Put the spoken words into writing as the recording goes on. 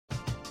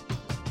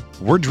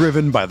We're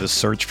driven by the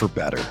search for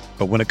better.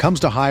 But when it comes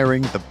to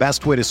hiring, the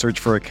best way to search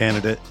for a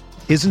candidate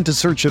isn't to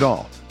search at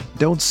all.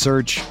 Don't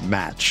search,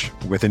 match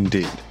with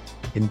Indeed.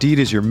 Indeed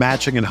is your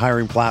matching and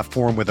hiring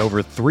platform with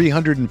over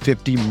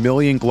 350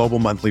 million global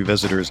monthly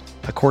visitors,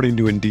 according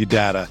to Indeed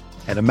data,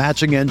 and a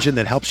matching engine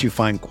that helps you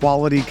find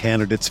quality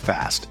candidates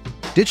fast.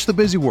 Ditch the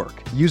busy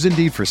work. Use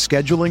Indeed for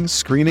scheduling,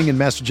 screening, and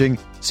messaging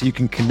so you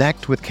can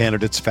connect with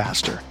candidates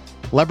faster.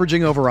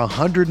 Leveraging over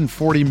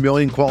 140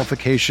 million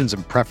qualifications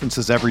and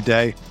preferences every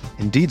day,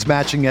 Indeed's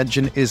matching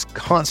engine is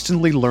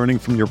constantly learning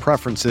from your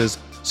preferences,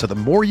 so the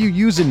more you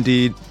use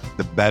Indeed,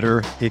 the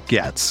better it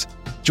gets.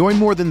 Join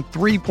more than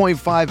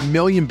 3.5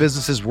 million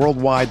businesses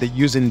worldwide that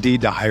use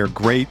Indeed to hire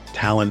great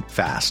talent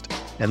fast.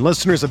 And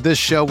listeners of this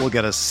show will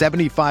get a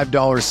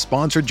 $75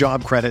 sponsored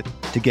job credit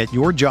to get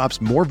your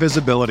jobs more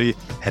visibility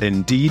at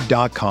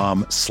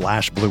Indeed.com/Blue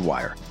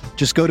Wire.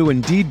 Just go to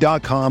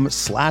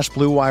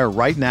Indeed.com/Blue Wire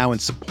right now and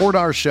support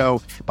our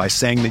show by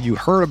saying that you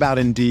heard about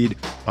Indeed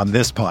on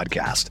this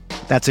podcast.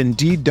 That's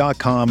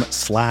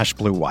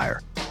Indeed.com/Blue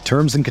Wire.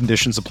 Terms and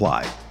conditions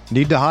apply.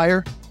 Need to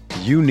hire?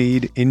 You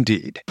need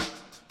Indeed.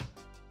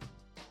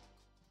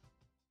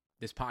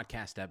 This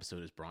podcast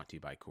episode is brought to you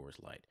by Coors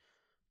Light.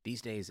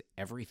 These days,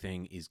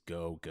 everything is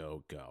go,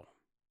 go, go.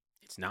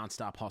 It's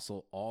nonstop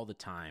hustle all the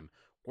time.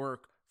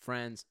 Work,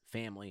 friends,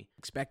 family,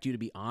 expect you to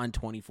be on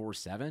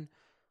 24/7.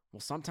 Well,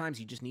 sometimes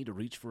you just need to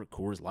reach for a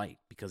Coors Light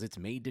because it's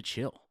made to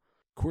chill.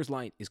 Coors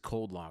Light is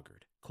cold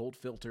lagered, cold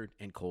filtered,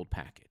 and cold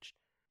packaged.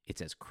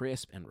 It's as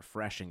crisp and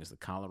refreshing as the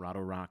Colorado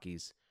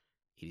Rockies.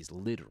 It is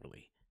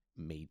literally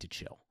made to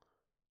chill.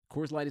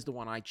 Coors Light is the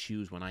one I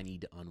choose when I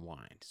need to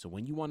unwind. So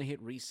when you want to hit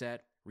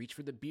reset, reach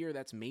for the beer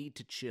that's made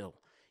to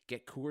chill.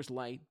 Get Coors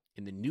Light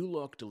in the new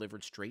look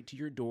delivered straight to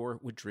your door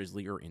with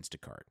Drizzly or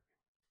Instacart.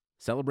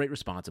 Celebrate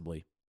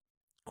responsibly.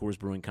 Coors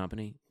Brewing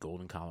Company,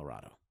 Golden,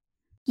 Colorado.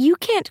 You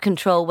can't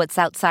control what's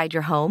outside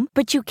your home,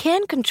 but you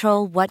can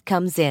control what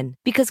comes in.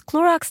 Because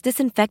Clorox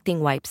disinfecting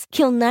wipes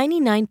kill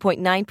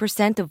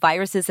 99.9% of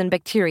viruses and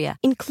bacteria,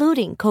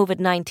 including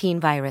COVID-19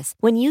 virus,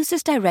 when used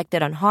as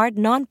directed on hard,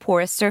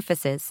 non-porous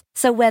surfaces.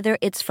 So whether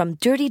it's from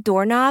dirty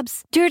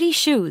doorknobs, dirty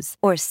shoes,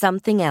 or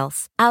something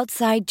else,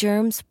 outside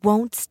germs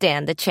won't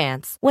stand a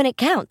chance. When it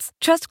counts,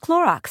 trust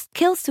Clorox.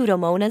 Kill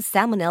Pseudomonas,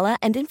 Salmonella,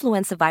 and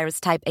influenza virus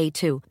type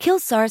A2. Kill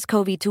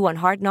SARS-CoV-2 on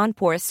hard,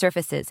 non-porous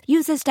surfaces.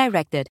 Use as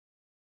directed.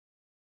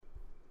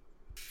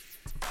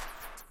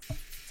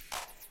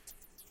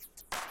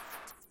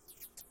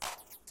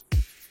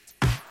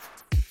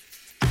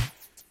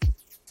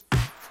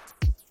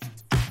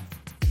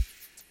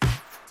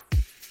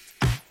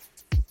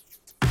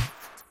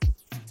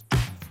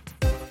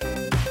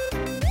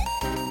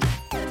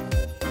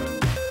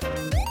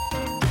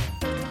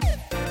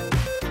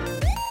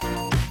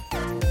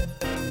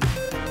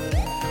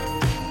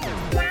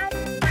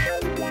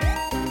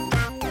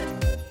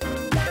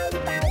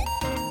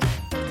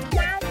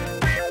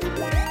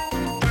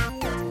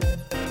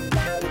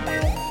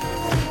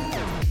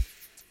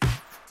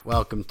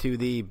 Welcome to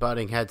the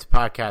Butting Heads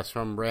podcast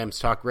from Rams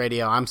Talk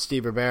Radio. I'm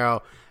Steve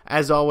Ribeiro.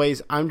 As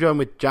always, I'm joined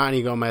with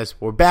Johnny Gomez.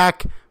 We're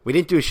back. We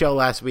didn't do a show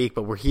last week,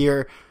 but we're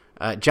here.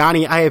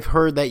 Johnny, I have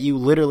heard that you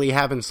literally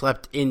haven't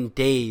slept in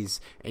days,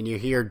 and you're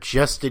here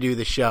just to do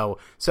the show.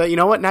 So you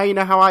know what? Now you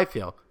know how I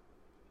feel.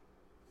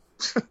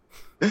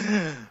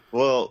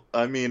 Well,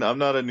 I mean, I'm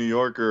not a New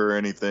Yorker or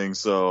anything,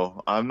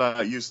 so I'm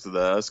not used to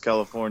that. Us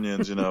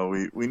Californians,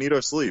 we need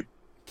our sleep.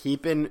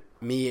 Keeping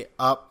me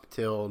up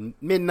till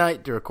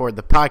midnight to record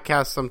the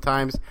podcast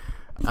sometimes.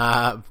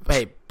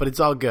 Hey, but it's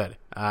all good.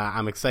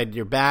 I'm excited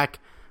you're back.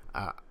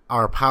 My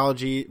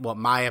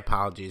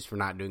apologies for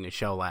not doing a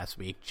show last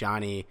week.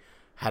 Johnny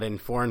had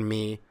informed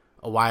me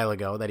a while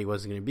ago that he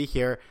wasn't going to be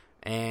here,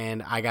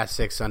 and I got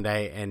sick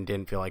Sunday and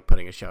didn't feel like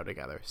putting a show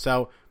together.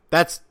 So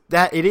that's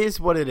that. It is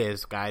what it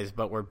is, guys,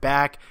 but we're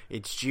back.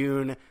 It's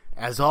June.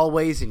 As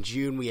always, in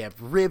June, we have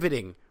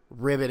riveting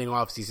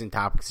off-season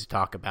topics to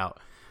talk about.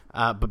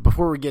 But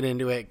before we get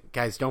into it,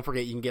 guys, don't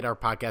forget you can get our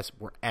podcast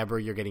wherever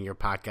you're getting your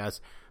podcasts,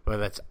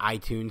 whether that's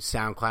iTunes,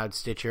 SoundCloud,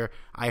 Stitcher,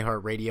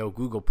 iHeartRadio,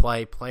 Google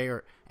Play,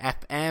 Player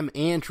FM,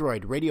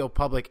 Android, Radio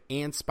Public,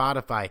 and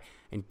Spotify.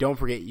 And don't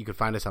forget you can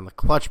find us on the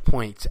Clutch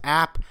Points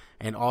app,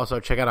 and also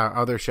check out our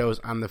other shows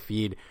on the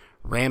feed,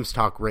 Rams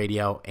Talk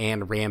Radio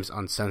and Rams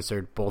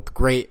Uncensored, both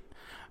great,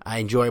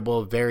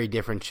 enjoyable, very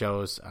different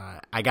shows.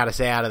 I got to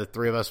say, out of the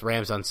three of us,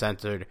 Rams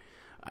Uncensored,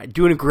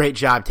 doing a great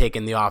job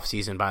taking the off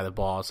season by the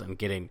balls and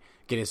getting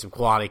some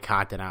quality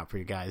content out for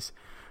you guys.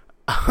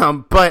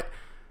 But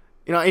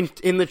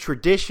in the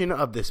tradition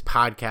of this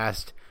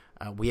podcast,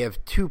 we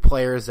have two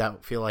players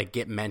that feel like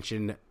get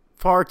mentioned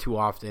far too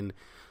often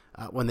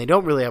when they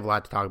don't really have a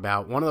lot to talk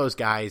about. One of those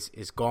guys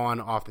is gone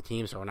off the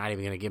team, so we're not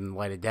even going to give him the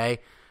light of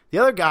day. The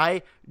other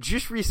guy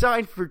just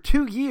re-signed for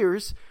 2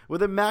 years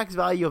with a max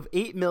value of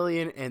 $8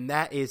 million, and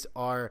that is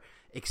our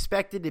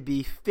expected to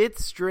be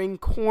fifth-string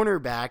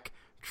cornerback,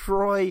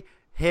 Troy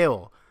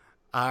Hill.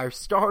 Our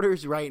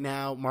starters right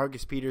now,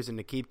 Marcus Peters and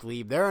N'Keith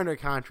Talib, they're under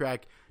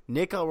contract.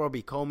 Nick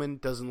Roby-Coleman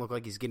doesn't look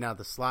like he's getting out of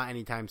the slot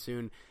anytime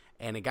soon.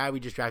 and a guy we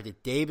just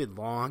drafted, David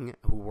Long,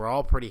 who we're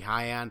all pretty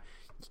high on.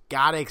 You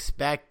got to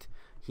expect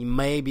he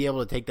may be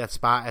able to take that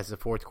spot as the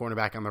fourth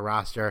cornerback on the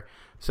roster.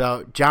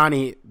 So,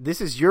 Johnny,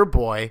 this is your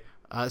boy.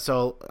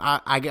 So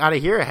I got to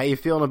hear how you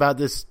feeling about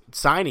this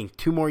signing.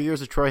 2 more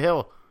years of Troy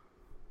Hill.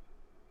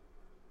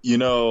 You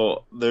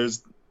know,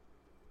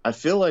 I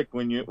feel like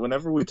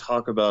whenever we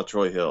talk about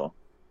Troy Hill,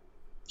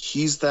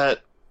 he's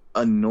that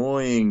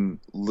annoying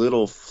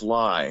little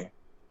fly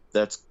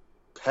that's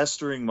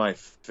pestering my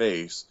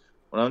face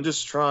when I'm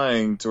just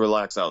trying to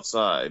relax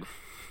outside.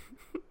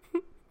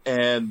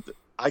 And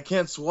I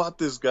can't swat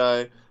this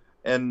guy,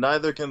 and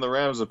neither can the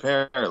Rams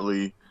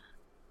apparently.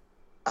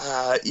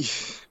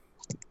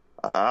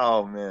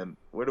 Oh, man.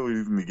 Where do we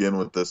even begin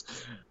with this?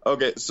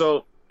 Okay,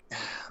 so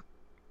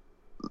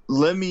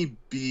let me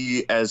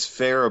be as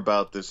fair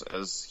about this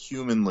as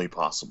humanly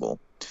possible.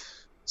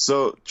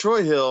 So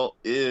Troy Hill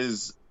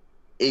is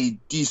a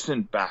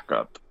decent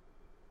backup.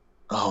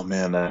 Oh,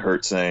 man, that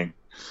hurts saying.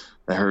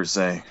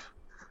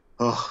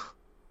 Oh,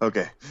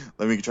 okay.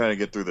 Let me try to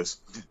get through this.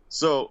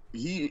 So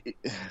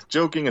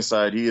joking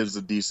aside, he is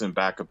a decent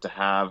backup to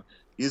have.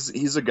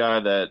 He's a guy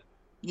that,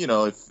 you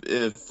know,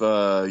 if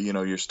you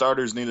know, your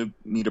starters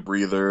need a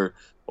breather,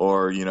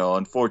 or, you know,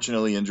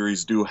 unfortunately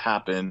injuries do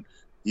happen,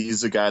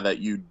 he's a guy that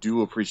you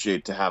do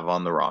appreciate to have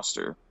on the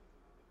roster.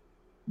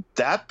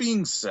 That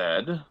being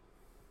said,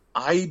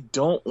 I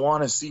don't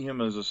want to see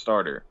him as a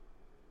starter.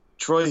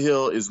 Troy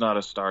Hill is not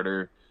a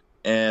starter,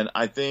 and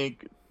I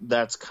think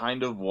that's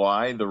kind of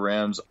why the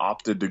Rams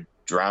opted to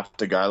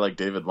draft a guy like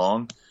David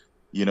Long,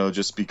 you know,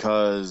 just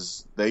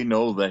because they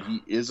know that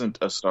he isn't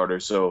a starter.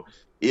 So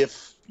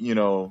if, you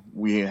know,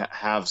 we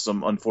have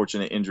some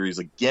unfortunate injuries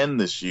again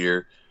this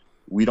year,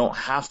 we don't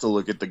have to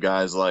look at the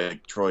guys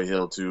like Troy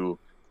Hill to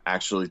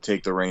actually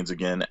take the reins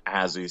again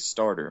as a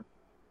starter.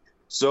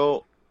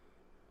 So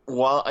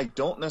while I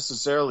don't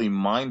necessarily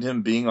mind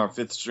him being our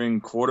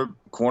fifth-string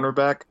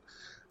cornerback,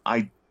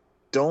 I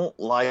don't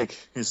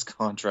like his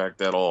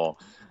contract at all.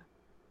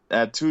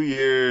 At 2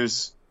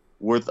 years,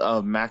 worth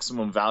a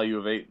maximum value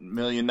of $8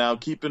 million. Now,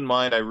 keep in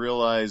mind, I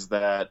realize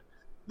that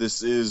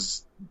this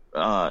is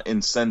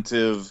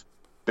incentive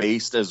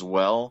based as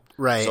well,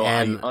 right? So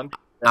and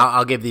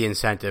I'll give the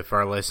incentive for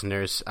our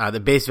listeners. The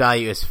base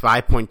value is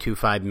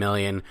 $5.25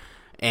 million,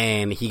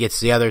 and he gets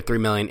the other $3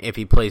 million if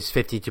he plays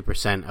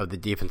 52% of the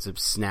defensive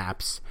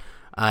snaps.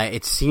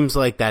 It seems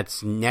like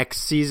that's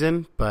next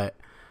season, but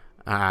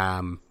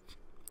I'm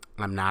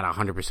not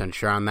 100%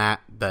 sure on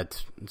that.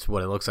 That's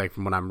what it looks like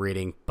from what I'm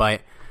reading,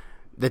 but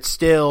that's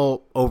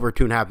still over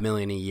 $2.5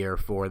 million a year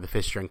for the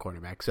fifth string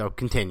cornerback. So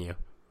continue.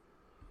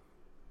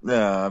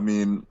 Yeah, I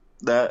mean,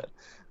 that,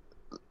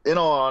 in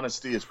all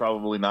honesty, is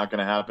probably not going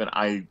to happen.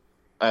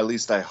 At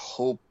least I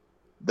hope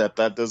that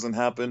doesn't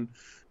happen.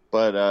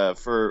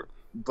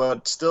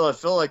 But still, I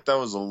feel like that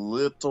was a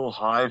little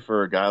high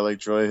for a guy like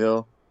Troy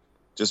Hill,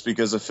 just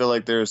because I feel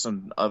like there are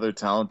some other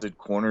talented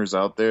corners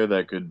out there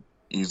that could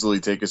easily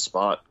take a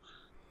spot.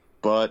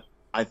 But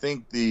I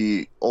think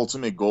the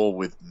ultimate goal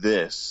with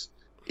this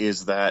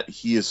is that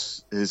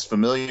his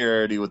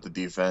familiarity with the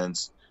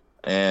defense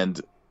and,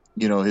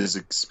 you know, his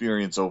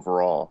experience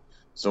overall.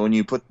 So when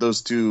you put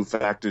those two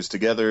factors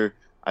together,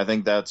 I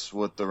think that's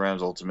what the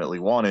Rams ultimately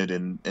wanted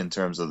in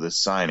terms of this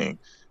signing.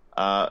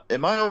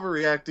 Am I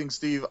overreacting,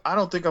 Steve? I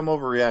don't think I'm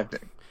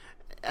overreacting.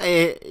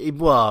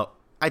 Well,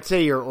 I'd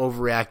say you're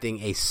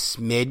overreacting a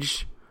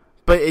smidge,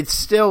 but it's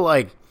still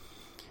like,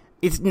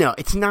 it's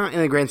not in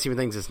the grand scheme of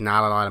things. It's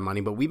not a lot of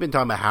money, but we've been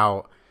talking about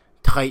how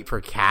tight for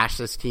cash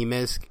this team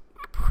is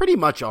pretty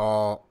much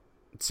all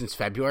since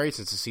February,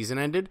 since the season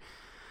ended.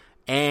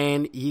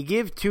 And you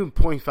give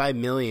 $2.5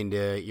 million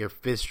to your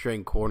fifth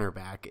string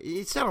cornerback.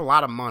 It's not a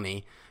lot of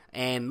money.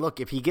 And look,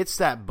 if he gets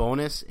that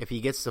bonus, if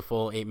he gets the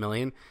full $8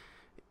 million,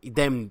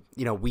 then,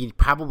 you know, we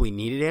probably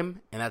needed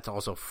him, and that's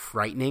also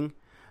frightening.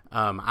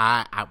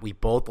 We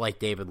both like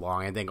David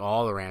Long. I think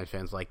all the Rams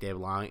fans like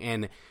David Long,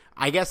 and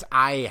I guess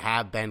I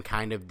have been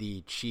kind of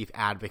the chief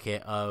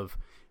advocate of,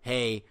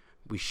 hey,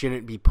 we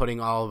shouldn't be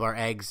putting all of our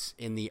eggs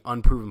in the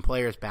unproven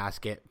players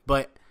basket.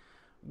 But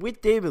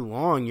with David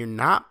Long, you're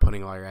not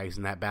putting all your eggs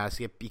in that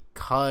basket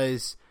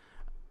because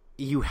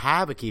you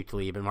have Aqib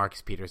Talib and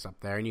Marcus Peters up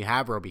there, and you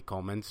have Roby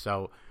Coleman.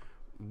 So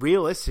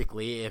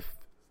realistically, if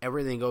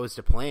everything goes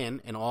to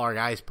plan and all our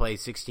guys play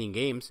 16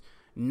 games,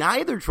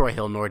 neither Troy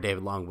Hill nor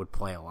David Long would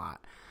play a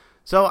lot.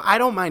 So I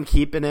don't mind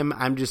keeping him.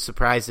 I'm just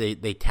surprised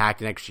they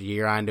tacked an extra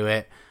year onto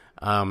it.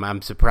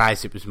 I'm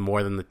surprised it was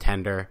more than the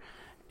tender.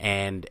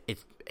 And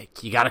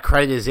you got to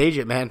credit his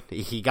agent, man.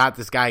 He got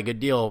this guy a good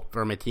deal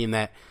from a team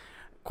that,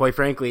 quite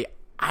frankly,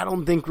 I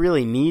don't think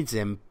really needs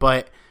him.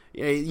 But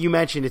you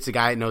mentioned it's a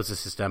guy that knows the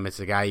system. It's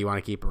a guy you want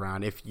to keep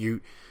around. If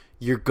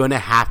you're going to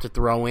have to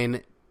throw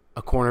in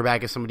a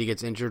cornerback if somebody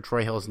gets injured,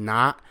 Troy Hill's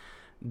not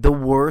the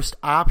worst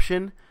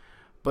option.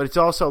 But it's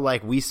also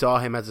like we saw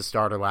him as a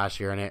starter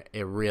last year, and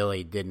it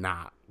really did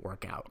not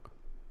work out.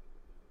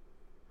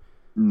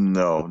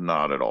 No,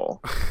 not at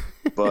all.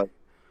 But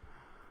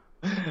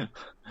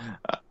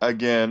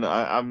Again,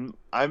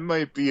 I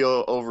might be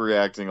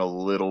overreacting a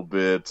little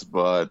bit,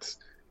 but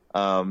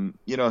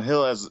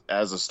Hill as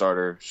a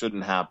starter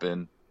shouldn't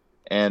happen,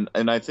 and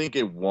I think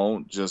it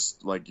won't,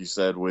 just like you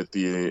said, with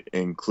the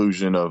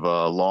inclusion of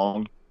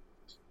Long,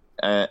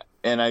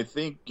 and I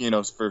think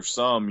for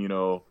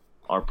some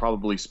are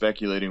probably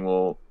speculating,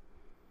 well,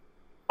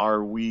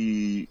 are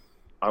we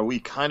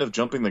kind of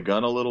jumping the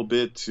gun a little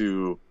bit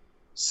to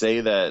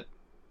say that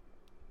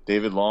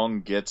David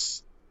Long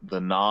gets the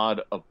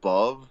nod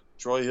above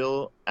Troy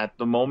Hill at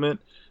the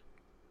moment?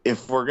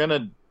 If we're going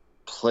to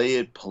play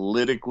it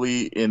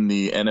politically in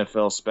the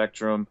NFL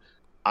spectrum,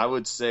 I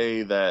would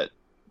say that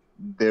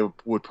they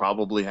would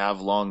probably have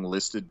Long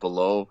listed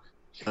below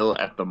Hill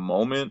at the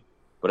moment.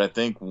 But I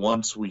think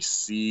once we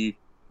see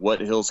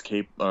what Long is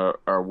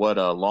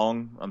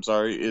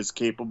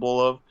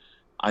capable of,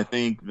 I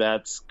think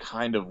that's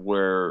kind of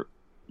where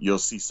you'll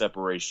see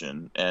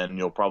separation, and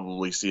you'll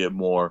probably see it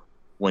more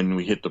when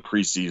we hit the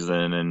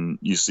preseason and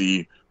you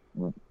see,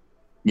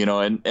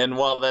 and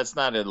while that's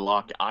not a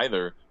lock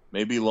either,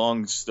 maybe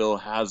Long still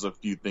has a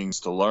few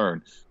things to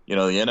learn. The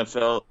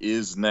NFL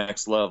is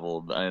next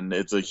level, and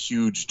it's a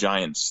huge,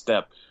 giant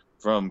step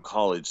from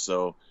college.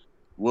 So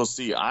we'll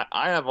see.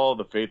 I have all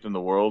the faith in the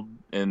world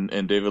in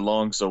David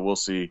Long, so we'll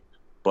see.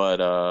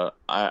 But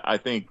I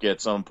think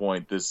at some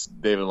point this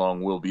David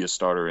Long will be a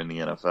starter in the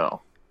NFL.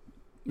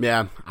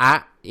 Yeah,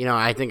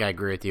 I think I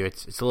agree with you.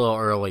 It's a little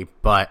early,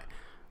 but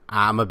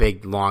I'm a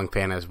big Long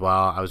fan as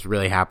well. I was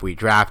really happy we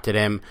drafted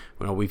him.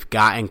 We've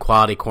gotten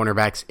quality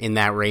cornerbacks in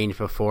that range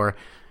before,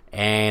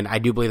 and I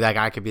do believe that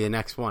guy could be the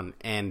next one.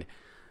 And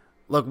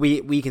look,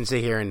 we can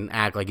sit here and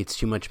act like it's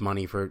too much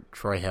money for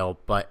Troy Hill,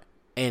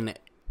 and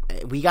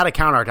we got to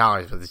count our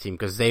dollars with this team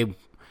because they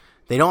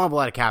don't have a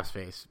lot of cap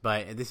space.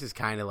 But this is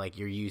kind of like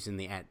you're using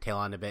the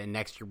tail end of it, and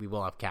next year we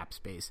will have cap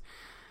space.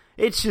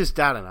 It's just,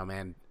 I don't know,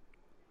 man.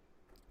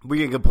 We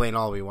can complain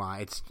all we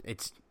want.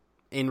 It's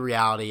in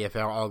reality, if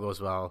it all goes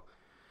well,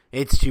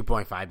 it's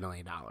 $2.5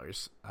 million,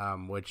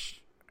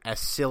 which, as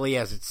silly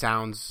as it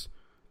sounds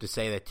to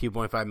say that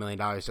 $2.5 million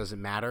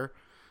doesn't matter,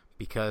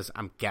 because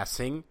I'm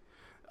guessing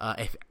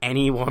if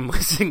anyone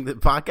listening to the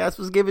podcast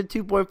was given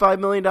 $2.5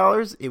 million,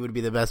 it would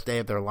be the best day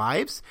of their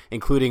lives,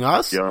 including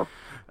us. Yeah.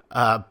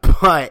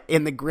 But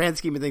in the grand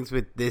scheme of things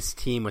with this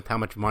team, with how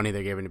much money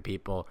they're giving to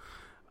people,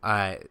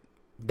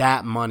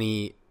 that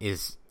money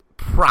is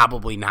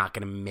probably not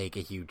going to make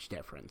a huge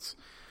difference.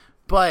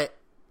 But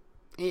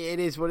it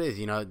is what it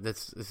is.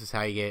 This is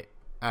how you get.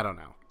 I don't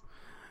know.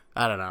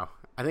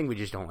 I think we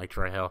just don't like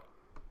Troy Hill.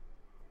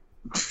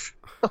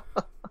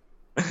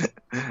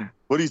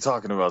 What are you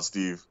talking about,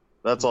 Steve?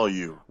 That's all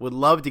you. Would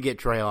love to get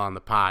Troy Hill on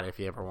the pod if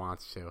he ever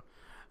wants to.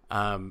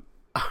 All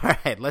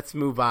right, let's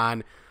move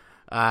on.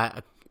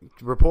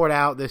 Report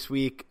out this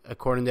week,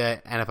 according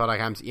to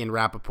NFL.com's Ian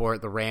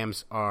Rappaport, the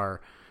Rams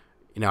are,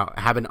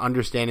 have an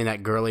understanding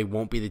that Gurley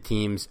won't be the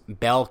team's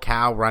bell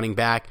cow running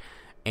back,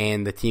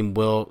 and the team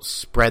will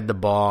spread the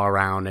ball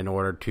around in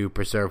order to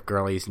preserve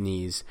Gurley's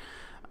knees.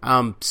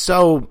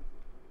 So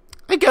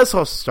I guess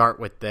I'll start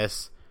with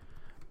this.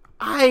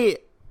 I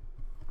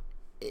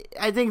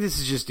think this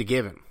is just a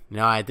given.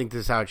 I think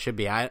this is how it should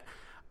be. I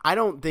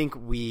don't think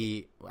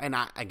I'm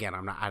not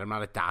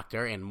a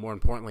doctor, and more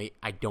importantly,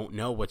 I don't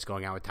know what's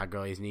going on with Todd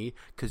Gurley's knee,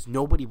 because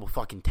nobody will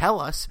fucking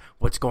tell us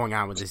what's going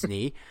on with his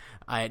knee.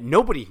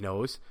 Nobody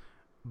knows.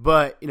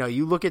 But,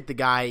 you look at the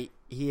guy,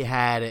 he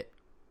had,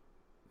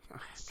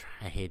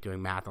 I hate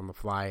doing math on the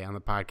fly on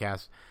the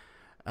podcast,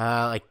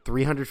 like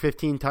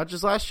 315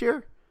 touches last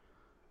year,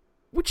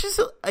 which is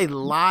a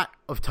lot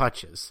of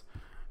touches.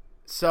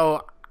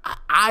 So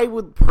I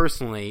would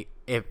personally,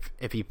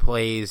 if he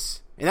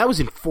plays, and that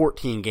was in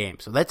 14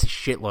 games, so that's a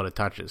shitload of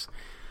touches.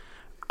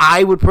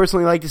 I would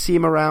personally like to see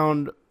him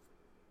around,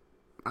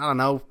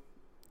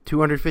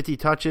 250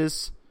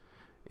 touches.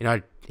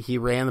 He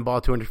ran the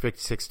ball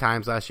 256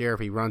 times last year.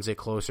 If he runs it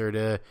closer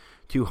to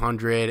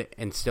 200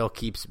 and still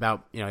keeps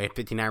about, he had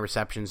 59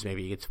 receptions,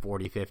 maybe he gets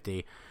 40,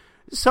 50.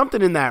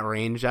 Something in that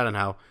range, I don't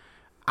know.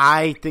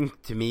 I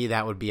think, to me,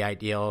 that would be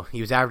ideal.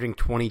 He was averaging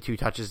 22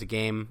 touches a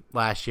game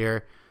last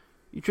year.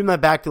 You trim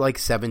that back to like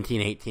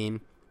 17,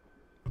 18.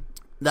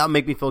 That would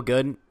make me feel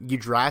good. You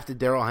drafted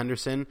Darrell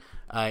Henderson.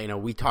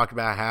 We talked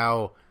about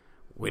how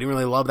we didn't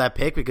really love that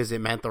pick because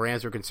it meant the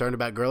Rams were concerned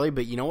about Gurley.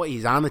 But you know what?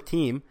 He's on the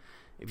team.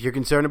 If you're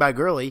concerned about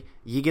Gurley,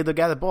 you give the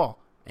guy the ball.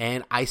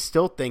 And I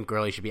still think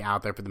Gurley should be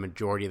out there for the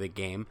majority of the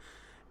game.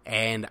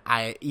 And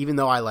even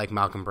though I like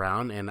Malcolm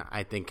Brown and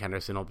I think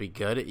Henderson will be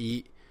good,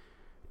 you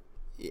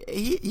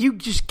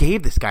just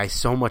gave this guy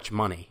so much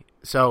money.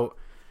 So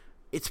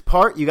it's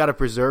part you got to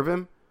preserve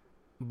him,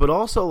 but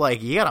also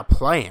you got to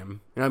play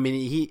him.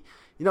 He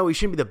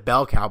shouldn't be the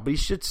bell cow, but he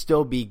should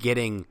still be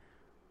getting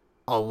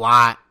a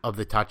lot of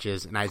the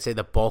touches, and I'd say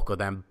the bulk of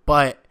them.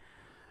 But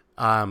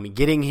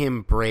getting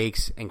him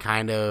breaks and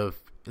kind of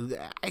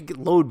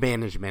load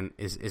management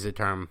is a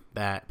term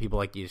that people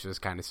like to use for this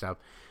kind of stuff.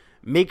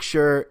 Make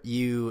sure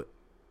you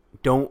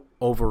don't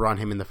overrun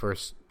him in the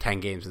first 10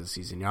 games of the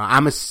season.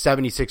 I'm a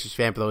 76ers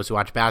fan for those who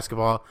watch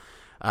basketball.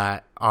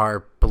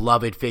 Our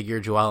beloved figure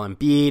Joel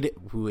Embiid,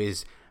 who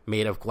is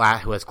made of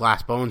glass, who has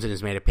glass bones and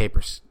is made of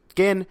paper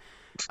skin,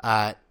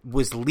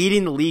 was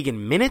leading the league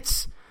in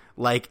minutes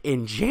like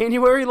in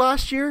January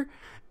last year,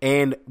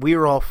 and we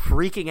were all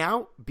freaking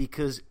out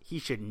because he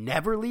should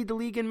never lead the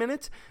league in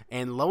minutes.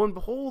 And lo and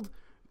behold,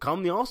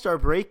 come the All-Star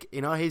break,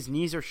 his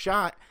knees are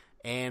shot,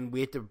 and we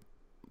had to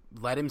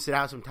let him sit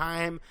out some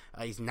time.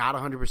 He's not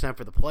 100%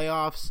 for the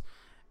playoffs,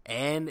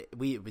 and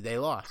they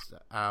lost.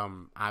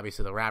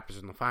 Obviously, the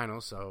Raptors in the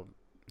finals, so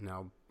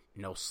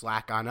no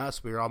slack on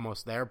us. We were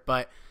almost there,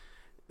 but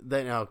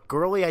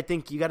Gurley, I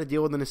think you got to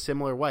deal with in a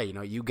similar way.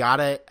 You got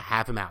to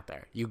have him out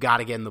there. You got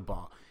to get him the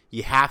ball.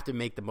 You have to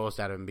make the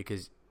most out of him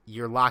because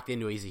you're locked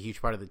into it. He's a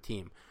huge part of the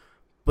team.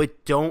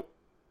 But don't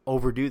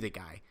overdo the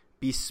guy.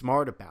 Be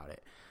smart about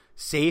it.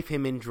 Save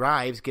him in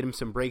drives, get him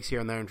some breaks here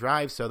and there in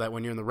drives so that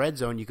when you're in the red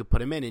zone, you could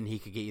put him in and he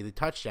could get you the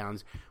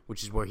touchdowns,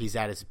 which is where he's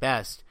at his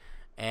best.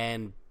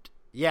 And,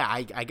 yeah,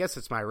 I guess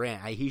that's my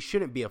rant. He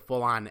shouldn't be a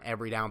full-on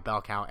every down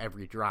bell cow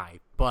every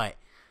drive, but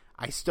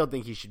I still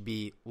think he should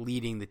be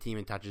leading the team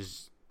in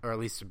touches, or at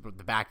least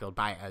the backfield,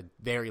 by a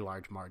very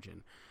large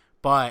margin.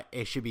 But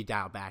it should be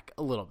dialed back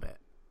a little bit.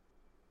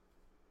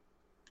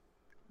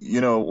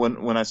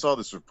 When I saw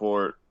this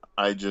report,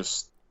 I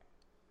just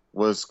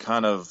was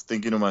kind of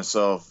thinking to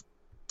myself,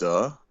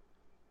 duh.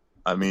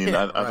 I mean,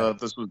 Yeah, I thought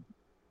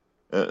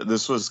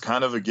this was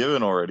kind of a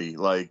given already.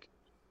 Like,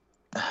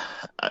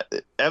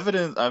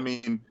 evident. I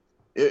mean,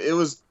 it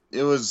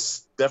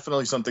was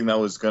definitely something that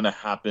was going to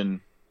happen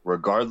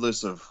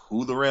regardless of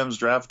who the Rams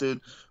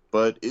drafted.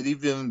 But it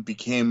even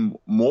became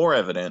more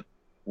evident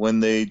when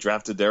they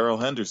drafted Darrell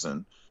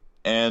Henderson.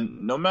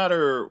 And no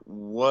matter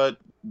what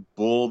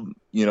bold,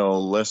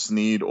 Les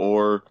Snead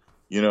or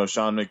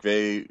Sean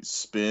McVay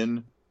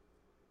spin,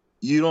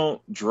 you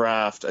don't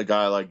draft a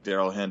guy like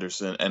Darrell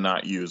Henderson and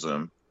not use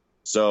him.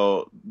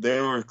 So they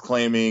were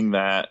claiming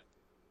that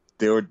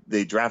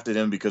they drafted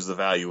him because the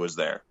value was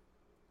there.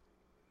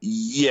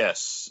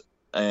 Yes,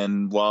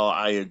 and while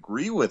I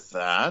agree with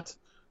that,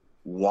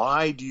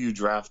 why do you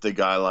draft a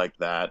guy like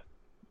that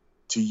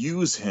to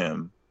use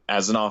him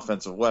as an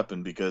offensive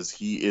weapon? Because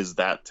he is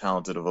that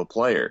talented of a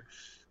player.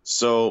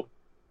 So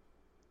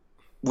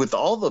with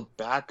all the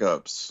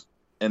backups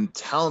and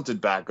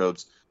talented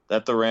backups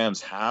that the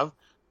Rams have,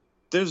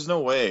 there's no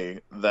way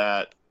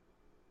that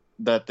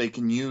they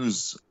can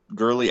use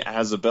Gurley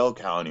as a bell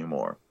cow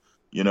anymore.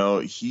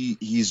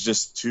 He's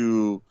just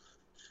too.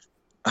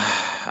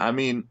 I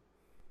mean,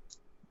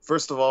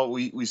 first of all,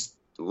 we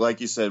like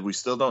you said, we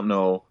still don't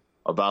know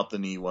about the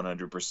knee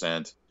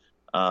 100%.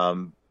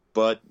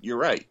 But you're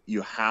right.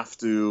 You have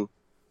to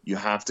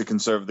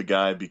conserve the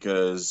guy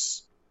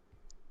because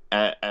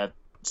at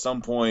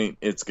some point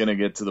it's going to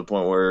get to the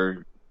point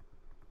where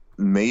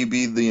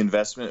maybe the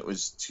investment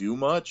was too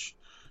much.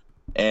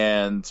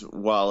 And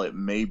while it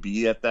may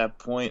be at that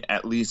point,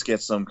 at least get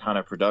some kind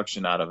of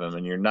production out of him.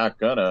 And you're not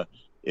gonna,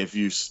 if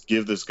you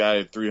give this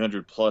guy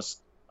 300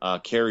 plus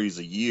carries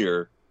a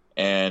year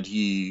and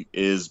he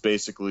is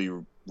basically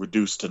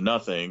reduced to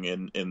nothing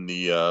in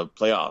the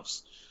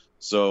playoffs.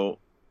 So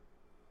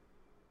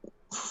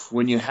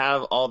when you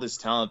have all this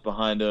talent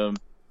behind him,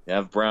 you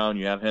have Brown,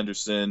 you have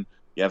Henderson,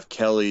 you have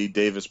Kelly,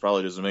 Davis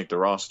probably doesn't make the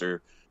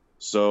roster.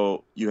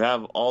 So you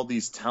have all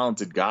these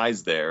talented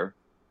guys there.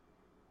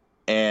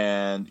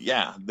 And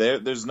yeah,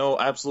 there's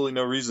absolutely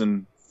no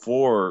reason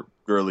for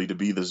Gurley to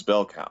be this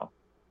bell cow.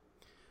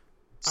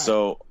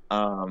 So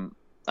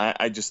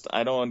I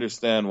don't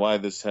understand why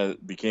this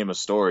became a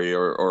story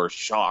or a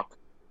shock,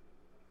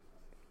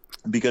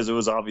 because it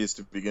was obvious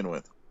to begin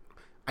with.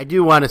 I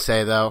do want to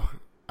say though,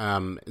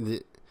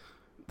 the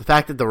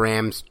fact that the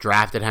Rams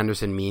drafted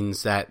Henderson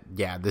means that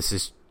this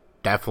is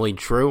definitely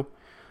true.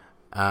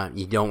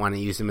 You don't want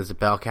to use him as a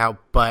bell cow,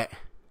 but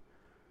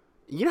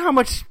you know how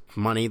much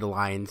money the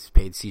Lions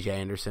paid C.J.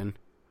 Anderson?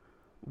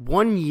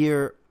 1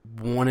 year,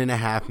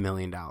 $1.5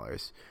 million.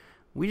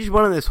 We just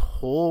went on this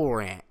whole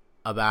rant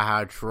about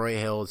how Troy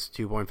Hill's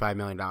 $2.5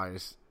 million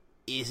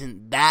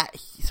isn't that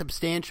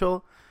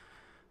substantial.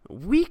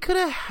 We could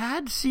have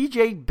had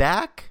C.J.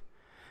 back.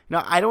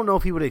 Now, I don't know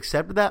if he would have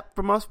accepted that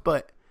from us,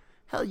 but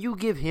hell, you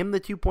give him the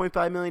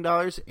 $2.5 million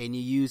and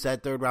you use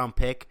that third-round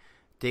pick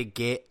to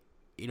get,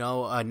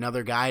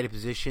 another guy at a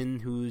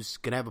position who's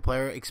going to have a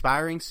player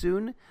expiring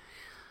soon.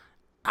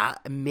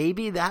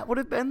 Maybe that would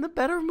have been the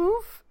better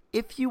move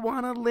if you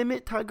want to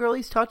limit Todd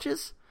Gurley's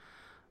touches.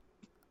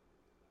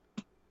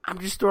 I'm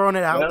just throwing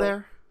it out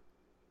there.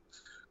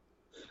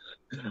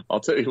 I'll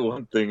tell you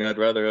one thing. I'd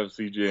rather have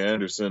C.J.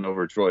 Anderson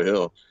over Troy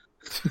Hill.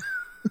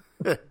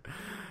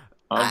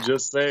 I'm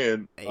just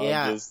saying.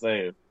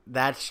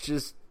 That's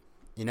just,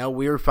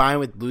 we were fine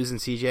with losing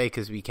C.J.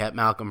 because we kept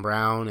Malcolm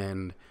Brown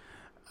and,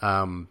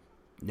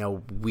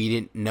 we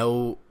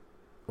didn't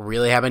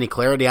really have any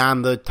clarity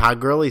on the Todd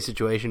Gurley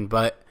situation,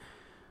 but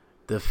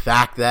the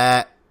fact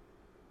that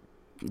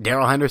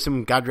Darrell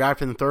Henderson got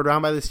drafted in the third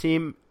round by this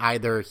team,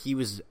 either he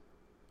was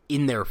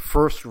in their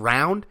first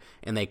round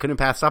and they couldn't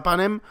pass up on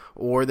him,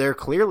 or they're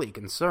clearly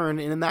concerned.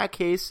 And in that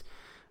case,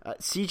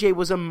 CJ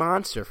was a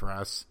monster for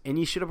us, and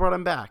you should have brought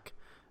him back.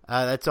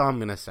 That's all I'm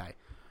going to say.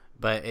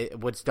 But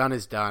what's done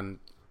is done.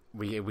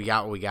 We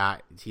got what we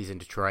got. He's in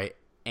Detroit.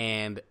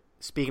 And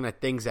speaking of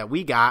things that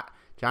we got,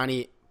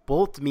 Johnny,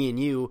 both me and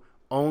you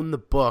own the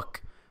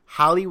book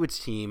Hollywood's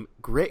Team,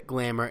 Grit,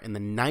 Glamour, and the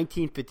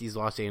 1950s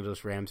Los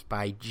Angeles Rams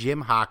by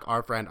Jim Hock,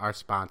 our friend, our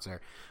sponsor.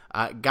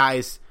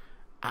 Guys,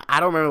 I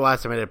don't remember the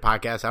last time I did a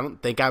podcast. I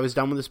don't think I was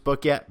done with this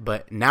book yet,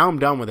 but now I'm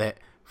done with it,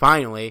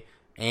 finally.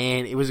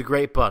 And it was a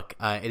great book.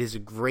 It is a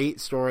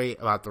great story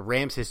about the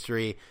Rams'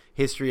 history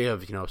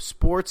of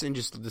sports and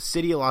just the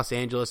city of Los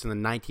Angeles in the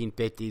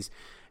 1950s.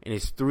 And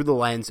it's through the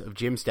lens of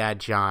Jim's dad,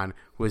 John,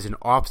 who was an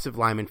offensive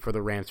lineman for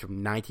the Rams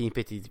from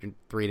 1953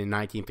 to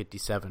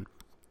 1957.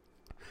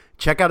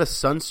 Check out a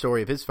son's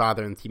story of his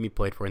father and the team he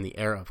played for in the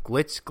era of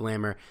glitz,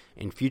 glamour,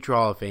 and future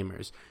Hall of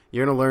Famers.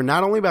 You're going to learn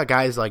not only about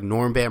guys like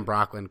Norm Van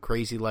Brocklin,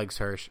 Crazy Legs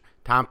Hirsch,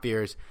 Tom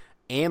Fears,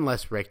 and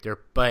Les Richter,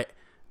 but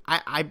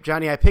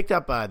Johnny, I picked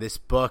up this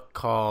book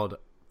called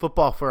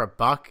Football for a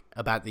Buck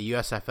about the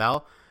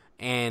USFL,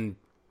 and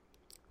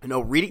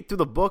reading through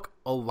the book,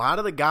 a lot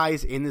of the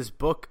guys in this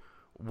book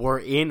were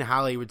in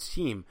Hollywood's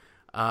Team.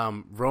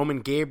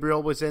 Roman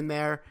Gabriel was in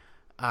there.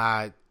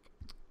 Do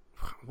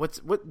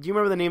you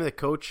remember the name of the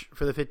coach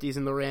for the 50s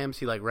in the Rams?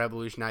 He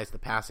revolutionized the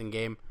passing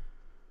game.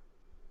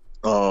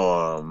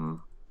 I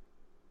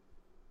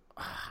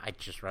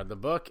just read the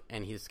book,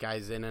 and this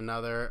guy's in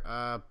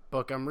another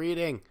book I'm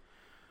reading.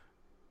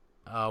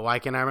 Why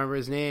can't I remember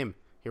his name?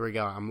 Here we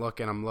go. I'm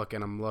looking.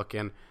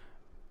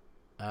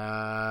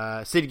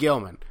 Sid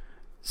Gilman.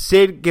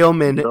 Sid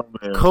Gilman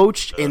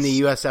coached in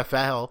the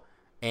USFL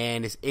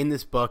and is in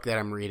this book that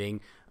I'm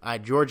reading.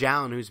 George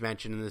Allen, who's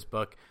mentioned in this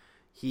book,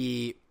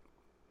 he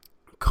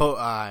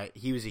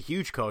was a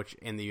huge coach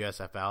in the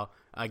USFL.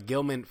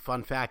 Gilman,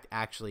 fun fact,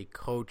 actually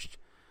coached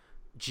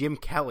Jim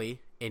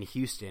Kelly in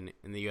Houston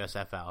in the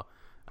USFL.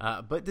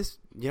 But this,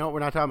 we're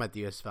not talking about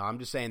the USFL. I'm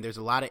just saying there's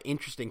a lot of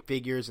interesting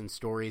figures and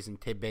stories and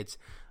tidbits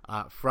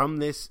from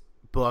this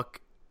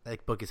book.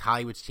 That book is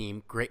Hollywood's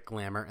Team, Grit,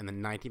 Glamour, and the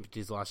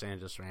 1950s Los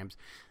Angeles Rams.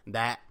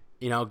 That,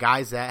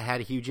 guys that had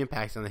a huge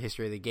impact on the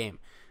history of the game.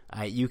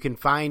 You can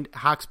find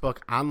Hock's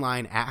book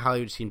online at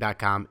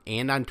HollywoodTeam.com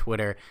and on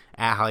Twitter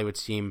at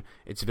Hollywood's Team.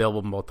 It's available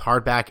in both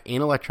hardback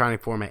and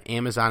electronic form at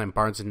Amazon and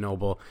Barnes &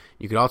 Noble.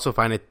 You can also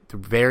find it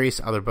through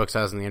various other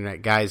booksellers on the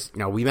internet. Guys,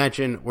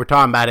 we're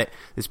talking about it.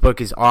 This book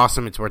is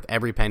awesome. It's worth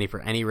every penny for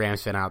any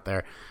Rams fan out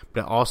there.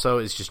 But it also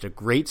is just a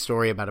great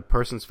story about a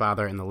person's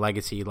father and the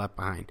legacy he left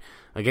behind.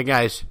 Again,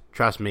 guys,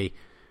 trust me,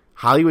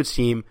 Hollywood's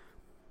Team,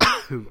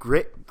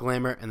 Grit,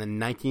 Glamour, and the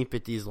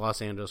 1950s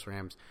Los Angeles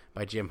Rams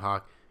by Jim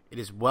Hock. It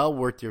is well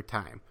worth your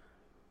time.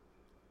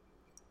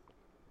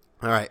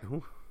 All right.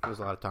 That was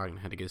a lot of talking.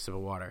 I had to get a sip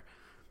of water.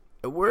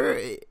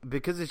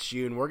 Because it's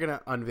June, we're going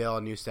to unveil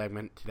a new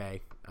segment today.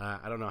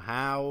 I don't know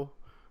how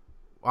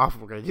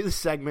often we're going to do this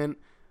segment.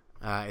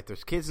 If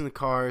there's kids in the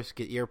cars,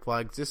 get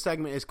earplugs. This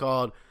segment is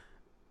called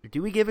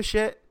Do We Give a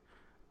Shit?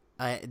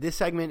 This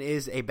segment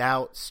is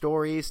about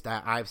stories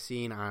that I've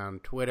seen on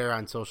Twitter,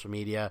 on social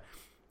media,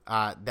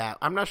 that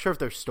I'm not sure if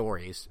they're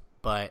stories,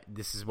 but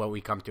this is what we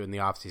come to in the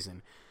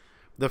offseason.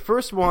 The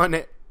first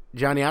one,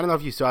 Johnny, I don't know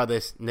if you saw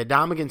this.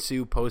 Ndamukong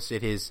Suh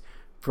posted his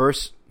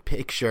first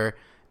picture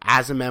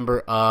as a member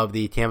of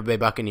the Tampa Bay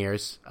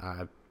Buccaneers.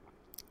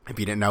 If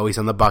you didn't know, he's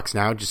on the Bucs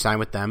now. Just signed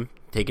with them,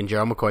 taking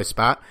Gerald McCoy's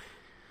spot.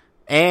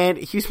 And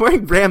he's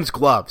wearing Rams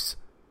gloves.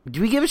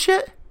 Do we give a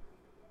shit?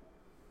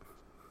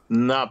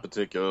 Not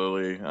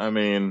particularly. I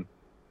mean,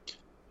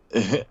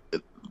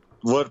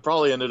 what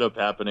probably ended up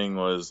happening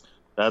was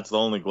that's the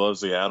only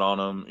gloves he had on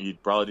him. He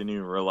probably didn't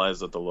even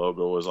realize that the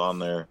logo was on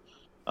there.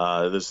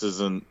 This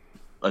isn't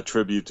a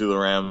tribute to the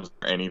Rams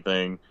or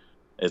anything.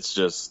 It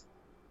just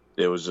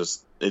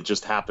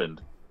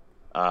happened.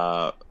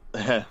 To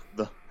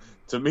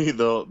me,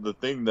 though, the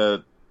thing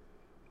that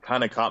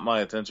kind of caught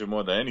my attention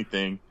more than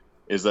anything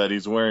is that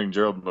he's wearing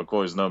Gerald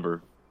McCoy's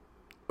number.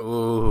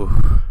 Ooh,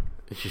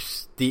 it's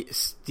just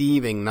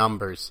Steving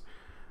numbers.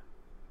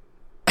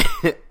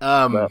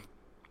 I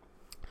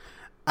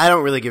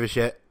don't really give a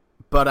shit,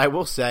 but I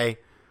will say,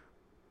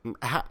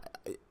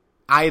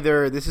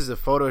 either this is a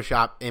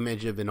Photoshop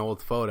image of an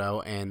old photo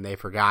and they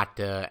forgot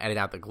to edit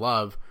out the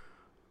glove,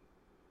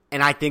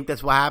 and I think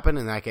that's what happened.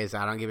 In that case,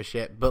 I don't give a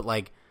shit. But,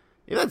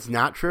 if that's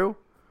not true,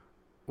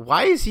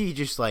 why is he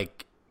just,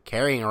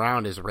 carrying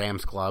around his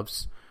Rams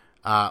gloves?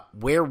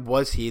 Where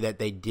was he that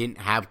they didn't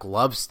have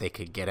gloves they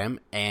could get him?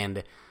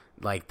 And,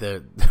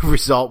 the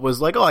result was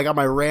oh, I got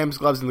my Rams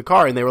gloves in the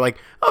car. And they were like,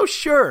 oh,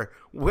 sure,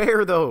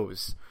 wear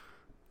those.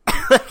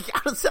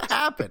 How does that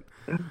happen?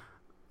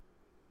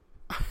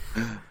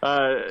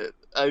 It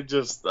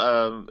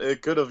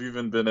could have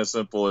even been as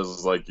simple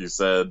as, like you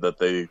said, that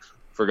they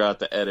forgot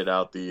to edit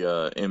out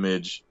the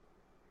image,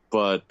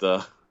 but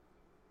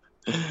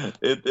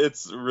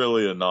it's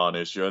really a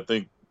non-issue. I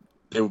think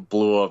it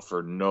blew up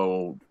for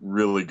no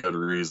really good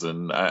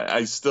reason.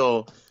 I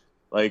still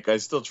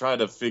try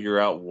to figure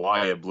out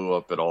why it blew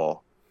up at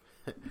all.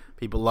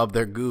 People love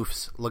their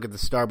goofs. Look at the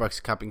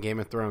Starbucks cup in Game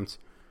of Thrones.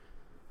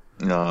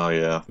 Oh,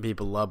 yeah.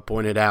 People love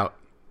pointing it out.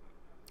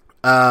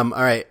 All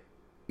right.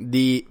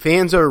 The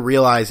fans are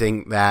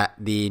realizing that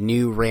the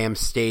new Rams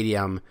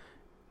stadium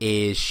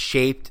is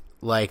shaped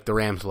like the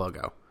Rams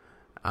logo.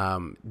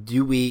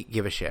 Do we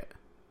give a shit?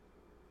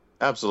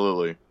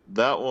 Absolutely.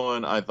 That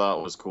one I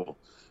thought was cool.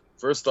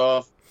 First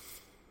off,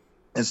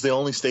 it's the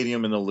only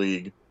stadium in the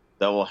league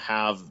that will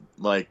have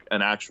like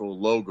an actual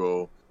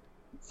logo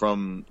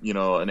from,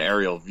 an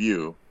aerial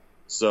view.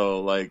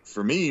 So like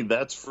for me,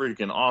 that's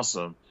freaking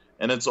awesome.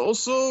 And it's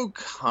also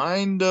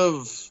kind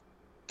of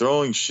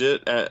throwing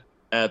shit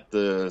at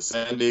the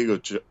San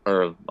Diego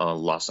or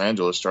Los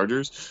Angeles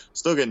Chargers.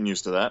 Still getting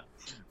used to that.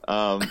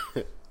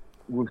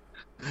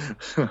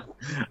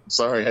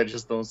 Sorry, I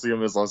just don't see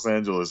them as Los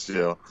Angeles,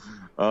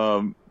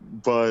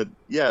 but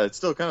yeah, it's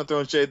still kind of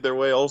throwing shade their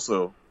way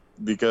also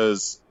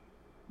because,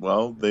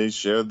 well, they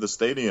shared the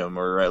stadium,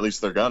 or at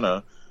least they're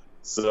gonna.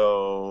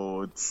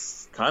 So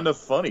it's kind of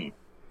funny.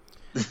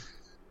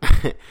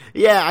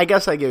 Yeah, I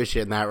guess I give a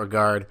shit in that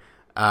regard.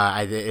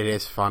 It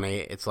is funny.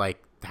 It's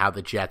like how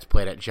the Jets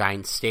played at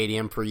Giants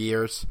Stadium for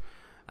years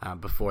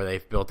before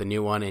they've built a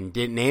new one and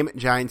didn't name it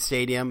Giants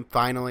Stadium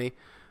finally.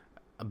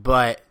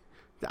 But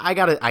I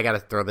gotta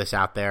throw this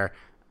out there.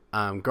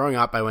 Growing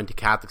up, I went to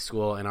Catholic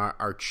school, and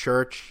our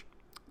church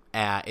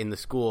in the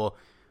school,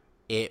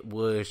 it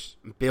was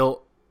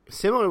built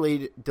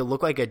similarly to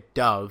look like a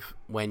dove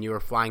when you were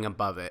flying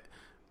above it.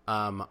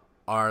 The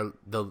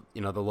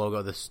logo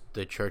of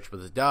the church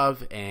was a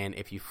dove, and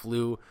if you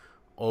flew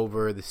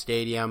over the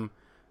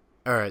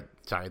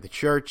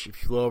church,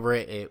 if you flew over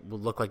it, it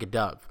would look like a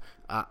dove.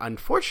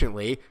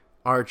 Unfortunately,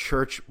 our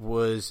church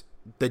was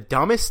the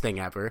dumbest thing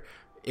ever.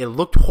 It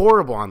looked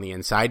horrible on the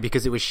inside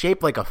because it was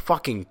shaped like a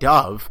fucking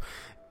dove,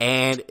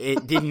 and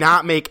it did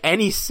not make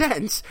any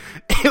sense.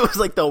 It was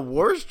like the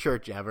worst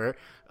church ever.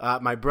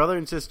 My brother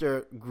and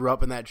sister grew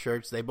up in that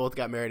church. They both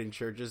got married in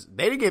churches.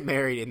 They didn't get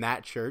married in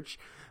that church.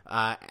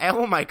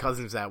 All my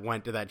cousins that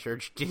went to that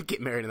church didn't get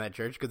married in that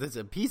church because it's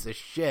a piece of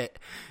shit.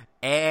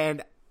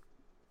 And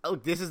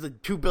this is a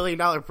 $2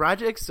 billion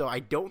project, so I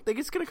don't think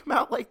it's going to come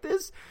out like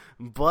this.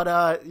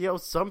 But,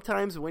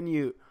 sometimes when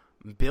you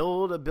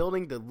build a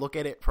building to look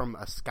at it from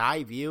a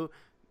sky view,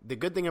 the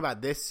good thing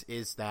about this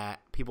is that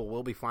people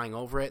will be flying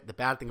over it. The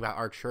bad thing about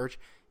our church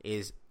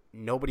is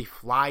nobody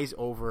flies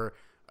over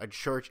a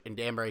church in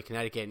Danbury,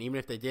 Connecticut, and even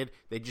if they did,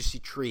 they just see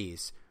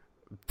trees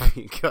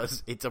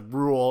because it's a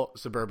rural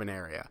suburban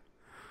area.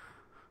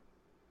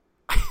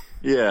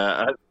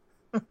 Yeah.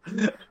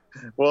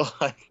 Well,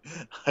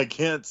 I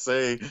can't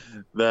say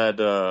that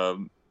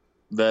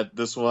that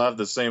this will have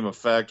the same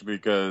effect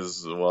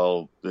because,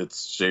 well,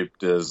 it's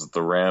shaped as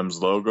the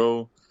Rams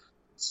logo.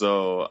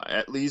 So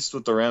at least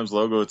with the Rams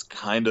logo, it's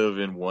kind of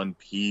in one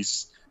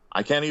piece.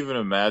 I can't even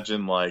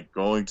imagine like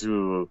going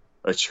to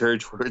a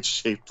church where it's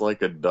shaped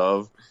like a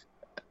dove.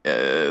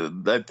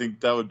 I think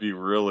that would be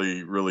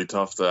really, really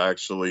tough to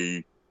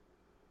actually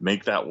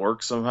make that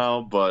work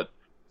somehow. But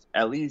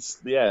at least,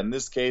 yeah, in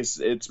this case,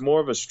 it's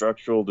more of a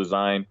structural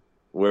design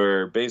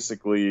where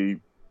basically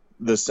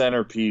the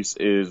centerpiece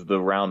is the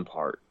round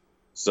part.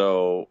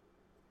 So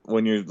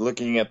when you're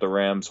looking at the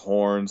Rams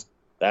horns,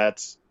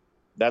 that's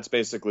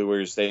basically where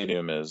your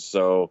stadium is.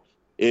 So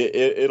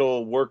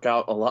it'll work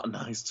out a lot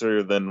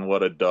nicer than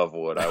what a dove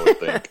would, I would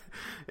think.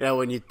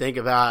 When you think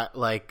about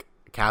like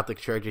Catholic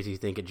churches, you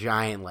think of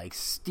giant like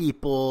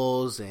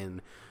steeples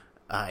and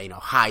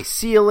high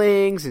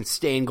ceilings and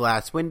stained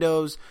glass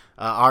windows.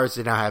 Ours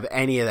did not have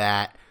any of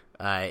that.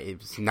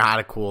 It's not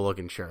a cool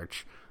looking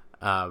church.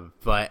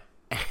 But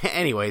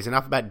anyways,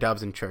 enough about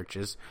doves and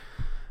churches.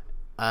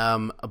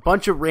 A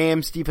bunch of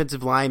Rams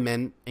defensive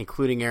linemen,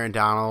 including Aaron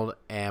Donald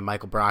and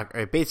Michael Brock,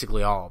 or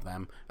basically all of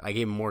them, like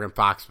even Morgan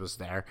Fox was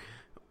there,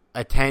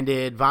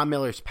 attended Von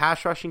Miller's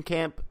pass rushing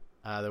camp.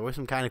 There were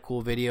some kind of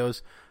cool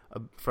videos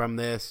from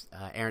this.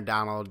 Aaron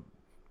Donald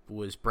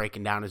was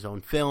breaking down his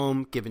own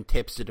film, giving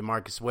tips to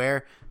DeMarcus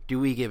Ware. Do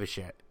we give a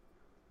shit?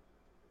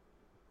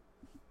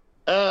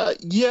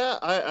 Yeah,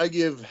 I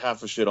give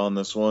half a shit on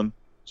this one,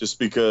 just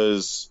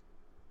because,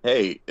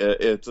 hey,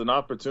 it's an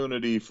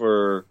opportunity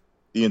for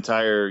the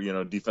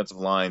entire, defensive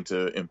line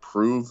to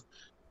improve.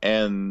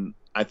 And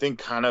I think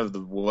kind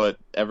of what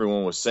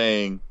everyone was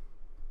saying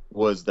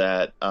was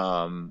that,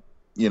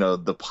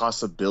 the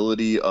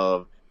possibility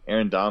of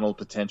Aaron Donald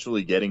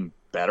potentially getting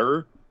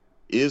better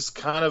is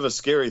kind of a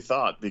scary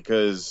thought,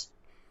 because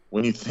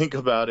when you think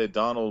about it,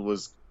 Donald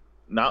was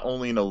not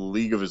only in a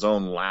league of his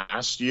own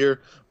last year,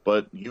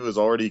 but he was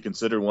already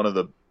considered one of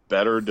the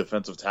better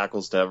defensive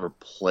tackles to ever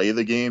play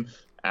the game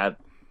at,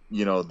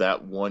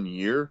 that 1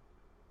 year.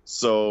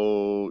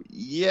 So,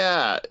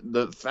 yeah,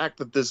 the fact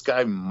that this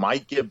guy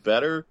might get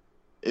better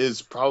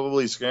is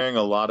probably scaring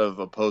a lot of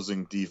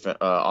opposing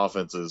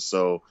offenses.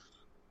 So,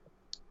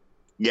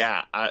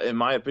 yeah, in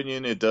my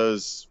opinion, it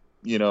does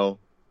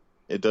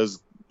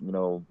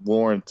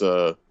warrant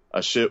a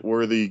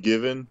shit-worthy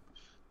given.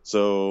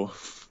 So,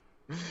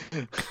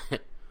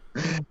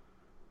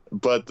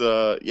 but,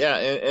 yeah,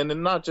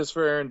 and not just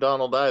for Aaron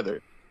Donald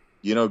either.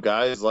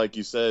 guys like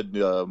you said,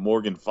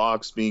 Morgan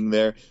Fox being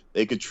there,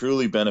 they could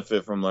truly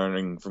benefit from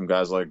learning from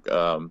guys like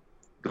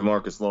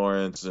DeMarcus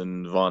Lawrence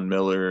and Von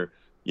Miller.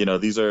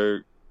 These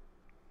are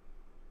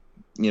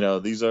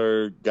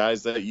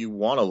guys that you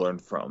want to learn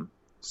from.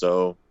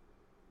 So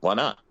why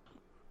not?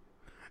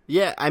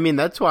 Yeah, I mean,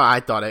 that's why I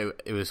thought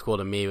it was cool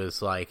to me. It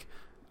was like,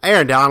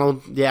 Aaron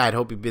Donald, yeah, I'd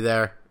hope he'd be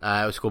there.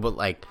 It was cool, but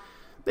like,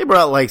 they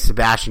brought like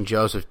Sebastian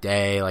Joseph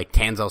Day, like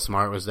Tanzel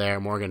Smart was there,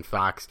 Morgan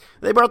Fox.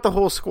 They brought the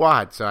whole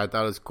squad, so I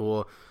thought it was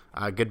cool.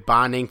 Good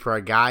bonding for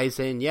our guys.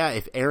 And yeah,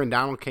 if Aaron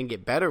Donald can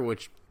get better,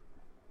 which,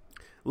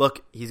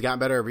 look, he's gotten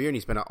better every year, and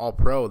he's been an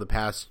all-pro the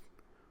past,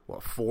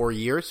 4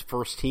 years,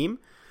 first team.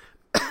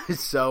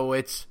 So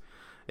it's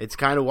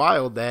kind of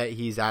wild that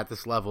he's at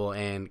this level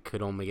and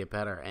could only get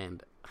better,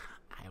 and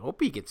I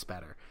hope he gets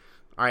better.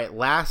 All right,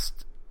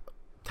 last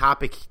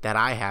topic that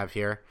I have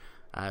here.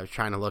 I was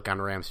trying to look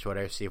on Rams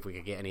Twitter, see if we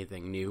could get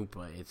anything new,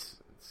 but it's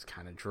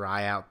kind of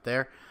dry out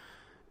there.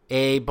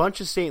 A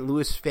bunch of St.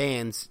 Louis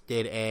fans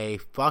did a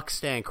 "Fuck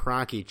Stan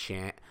Kroenke"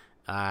 chant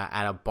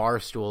at a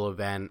Barstool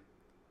event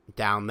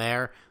down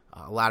there.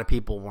 A lot of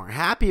people weren't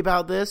happy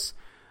about this.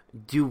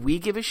 Do we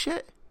give a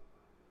shit?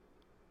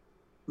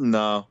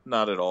 No,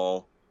 not at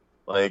all.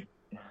 Like,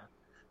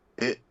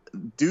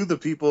 do the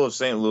people of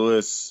St.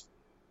 Louis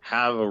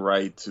have a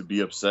right to be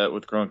upset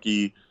with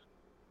Kroenke?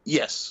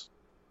 Yes.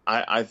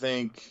 I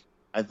think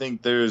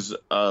there's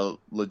a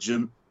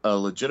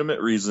legitimate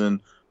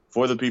reason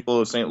for the people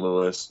of St.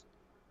 Louis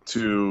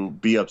to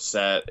be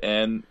upset.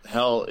 And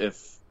hell,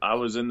 if I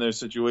was in their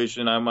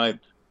situation, I might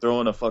throw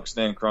in a "Fuck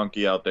Stan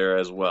Kroenke" out there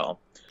as well.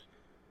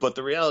 But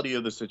the reality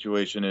of the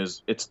situation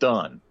is it's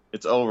done.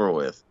 It's over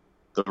with.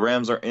 The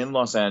Rams are in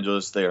Los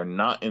Angeles. They are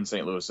not in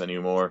St. Louis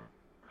anymore.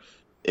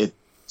 It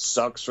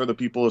sucks for the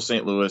people of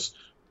St. Louis,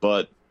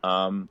 but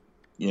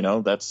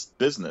that's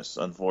business,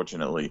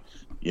 unfortunately.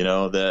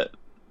 That's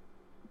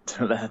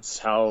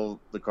how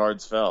the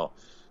cards fell.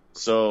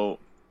 So,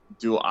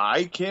 do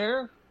I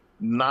care?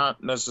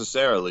 Not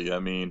necessarily. I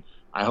mean,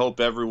 I hope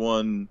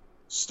everyone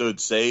stood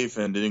safe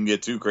and didn't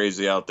get too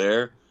crazy out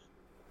there.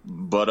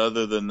 But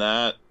other than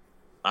that,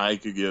 I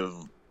could give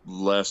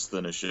less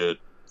than a shit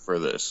for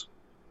this.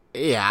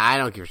 Yeah, I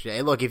don't give a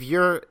shit. Look, if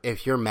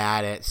you're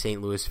mad at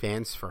St. Louis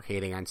fans for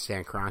hating on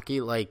Stan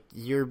Kroenke, like,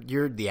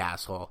 you're the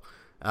asshole.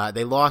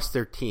 They lost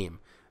their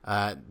team.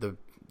 The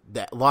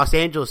Los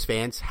Angeles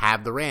fans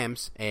have the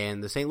Rams,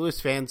 and the St.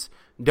 Louis fans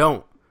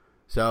don't.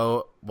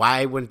 So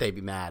why wouldn't they be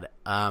mad?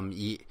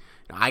 I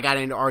got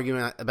into an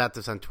argument about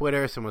this on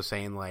Twitter. Someone was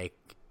saying, like,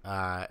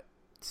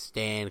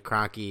 Stan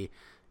Kroenke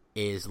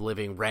is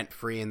living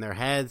rent-free in their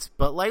heads.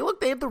 But, like, look,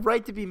 they have the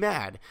right to be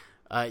mad.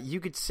 You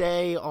could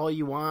say all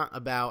you want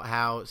about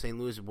how St.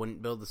 Louis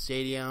wouldn't build the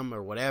stadium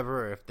or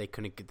whatever, or if they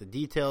couldn't get the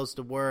details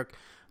to work,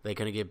 they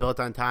couldn't get built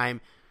on time.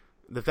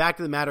 The fact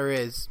of the matter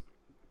is,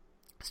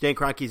 Stan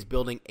Kroenke is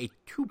building a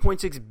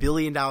 $2.6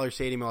 billion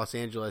stadium in Los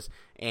Angeles,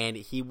 and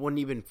he wouldn't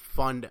even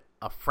fund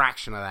a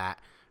fraction of that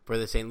for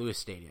the St. Louis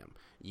stadium.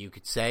 You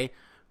could say,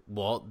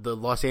 well, the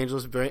Los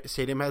Angeles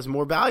stadium has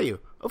more value.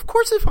 Of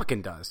course it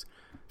fucking does.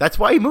 That's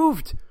why he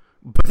moved.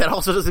 But that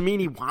also doesn't mean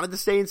he wanted to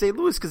stay in St.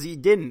 Louis, because he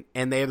didn't,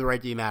 and they have the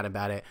right to be mad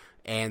about it.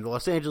 And the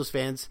Los Angeles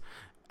fans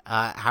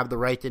have the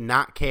right to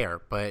not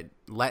care, but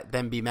let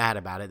them be mad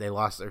about it. They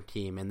lost their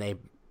team, and they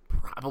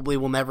probably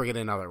will never get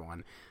another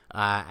one.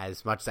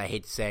 As much as I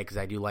hate to say it, because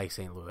I do like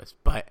St. Louis,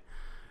 but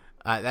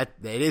it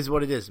is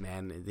what it is,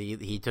 man.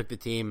 He took the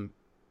team,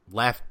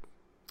 left,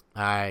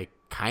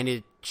 kind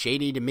of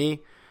shady to me,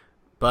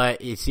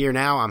 but it's here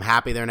now. I'm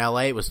happy they're in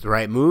LA. It was the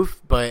right move,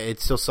 but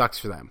it still sucks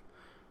for them.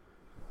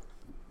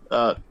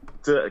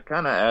 To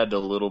kind of add a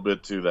little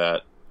bit to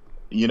that,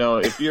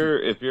 if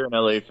you're an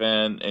LA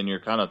fan and you're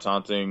kind of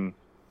taunting,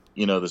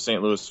 the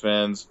St. Louis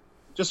fans,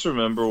 just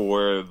remember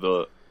where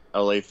the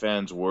LA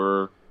fans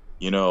were,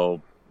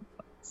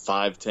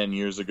 5-10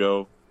 years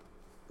ago.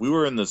 We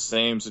were in the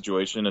same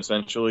situation,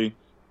 essentially.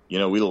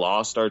 We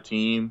lost our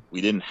team.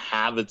 We didn't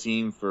have a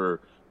team for,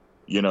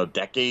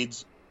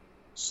 decades.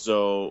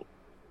 So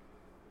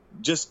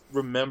just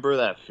remember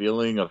that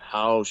feeling of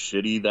how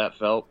shitty that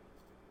felt.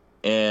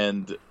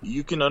 And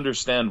you can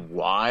understand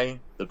why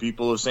the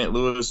people of St.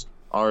 Louis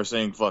are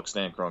saying "fuck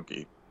Stan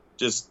Kroenke."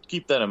 Just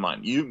keep that in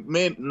mind. You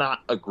may not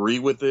agree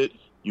with it.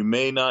 You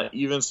may not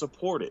even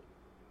support it.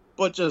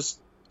 But just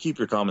keep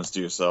your comments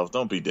to yourself.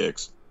 Don't be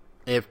dicks.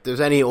 If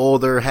there's any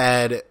older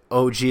head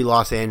OG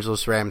Los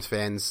Angeles Rams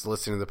fans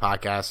listening to the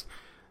podcast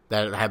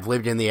that have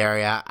lived in the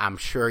area, I'm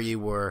sure you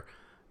were,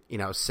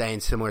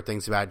 saying similar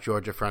things about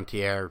Georgia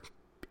Frontier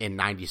in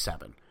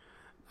 '97.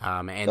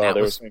 They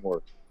were saying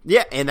worse.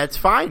 Yeah, and that's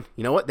fine.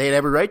 You know what? They had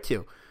every right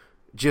to.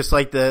 Just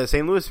like the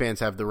St. Louis fans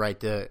have the right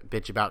to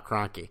bitch about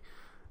Kroenke.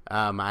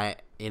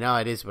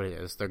 It is what it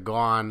is. They're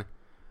gone.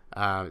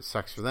 It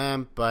sucks for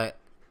them, but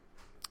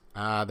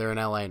they're in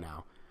LA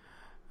now.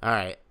 All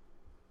right.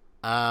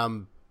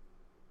 I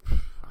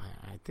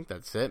think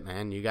that's it,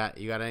 man. You got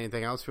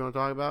anything else you want to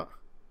talk about?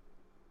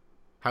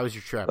 How was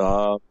your trip?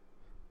 Well,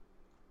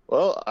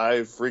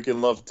 I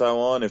freaking love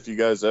Taiwan. If you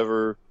guys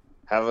ever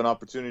have an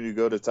opportunity to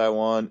go to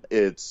Taiwan,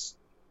 it's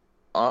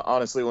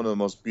honestly one of the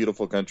most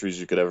beautiful countries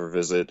you could ever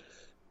visit.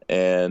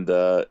 And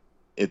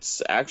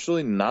it's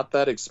actually not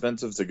that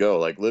expensive to go.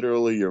 Like,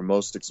 literally, your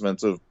most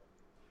expensive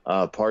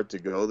part to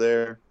go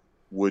there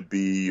would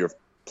be your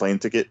plane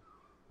ticket,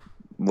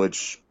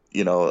 which,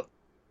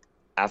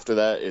 after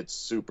that, it's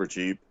super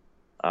cheap.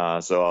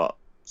 So,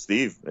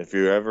 Steve, if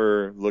you're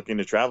ever looking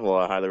to travel,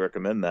 I highly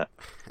recommend that.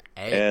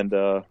 Hey.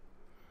 And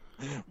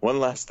one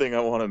last thing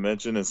I want to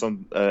mention is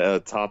a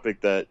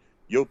topic that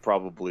you'll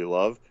probably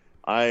love.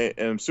 I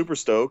am super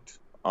stoked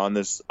on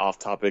this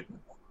off-topic,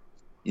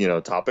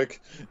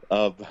 topic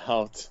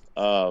about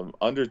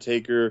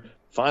Undertaker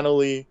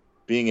finally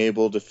being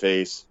able to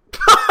face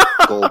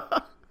Gold.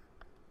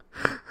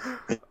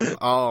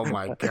 Oh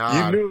my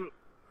God! You knew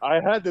I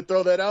had to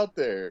throw that out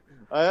there.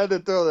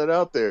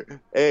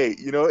 Hey,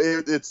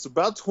 it's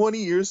about 20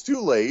 years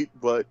too late,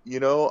 but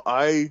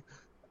I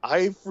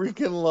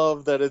freaking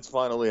love that it's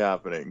finally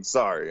happening.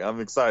 Sorry, I'm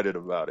excited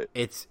about it.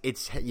 It's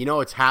it's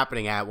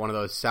happening at one of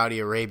those Saudi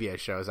Arabia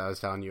shows I was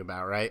telling you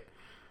about, right?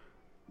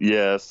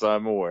 Yes,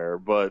 I'm aware,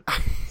 but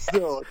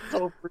still, it's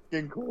so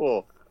freaking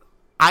cool.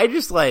 I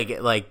just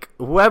like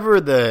whoever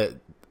the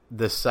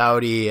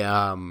Saudi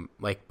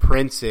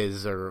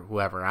princes or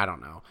whoever, I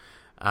don't know,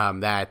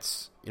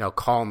 that's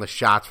calling the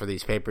shots for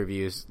these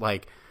pay-per-views.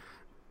 Like,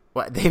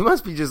 what, they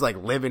must be just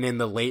living in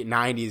the late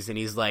 90s, and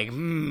he's like,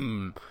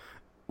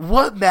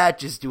 what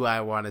matches do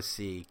I want to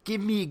see? Give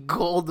me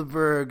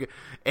Goldberg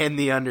and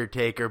The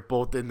Undertaker,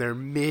 both in their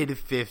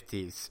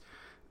mid-50s.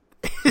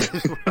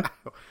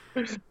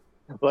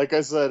 Like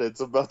I said, it's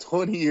about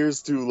 20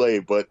 years too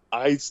late, but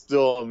I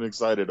still am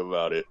excited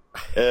about it.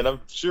 And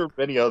I'm sure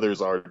many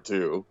others are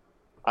too.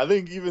 I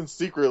think even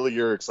secretly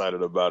you're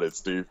excited about it,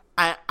 Steve.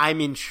 I'm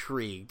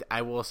intrigued.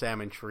 I will say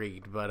I'm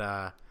intrigued,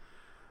 but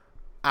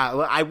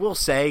I will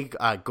say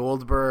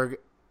Goldberg,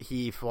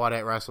 he fought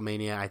at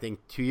WrestleMania, I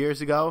think 2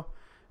 years ago.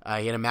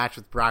 He had a match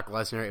with Brock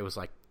Lesnar. It was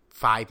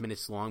 5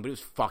 minutes long, but it was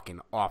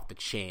fucking off the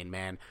chain,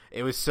 man.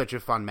 It was such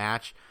a fun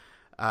match.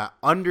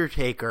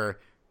 Undertaker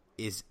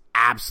is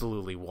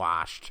absolutely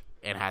washed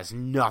and has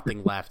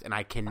nothing left, and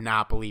I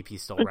cannot believe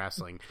he's still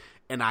wrestling.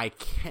 And I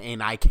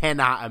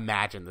cannot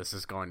imagine this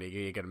is going to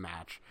be a good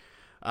match.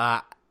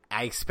 I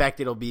expect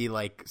it'll be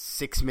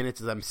 6 minutes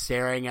of them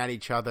staring at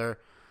each other.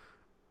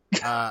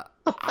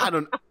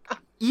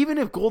 Even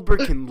if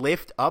Goldberg can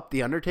lift up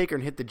The Undertaker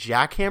and hit the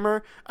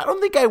jackhammer, I don't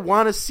think I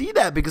want to see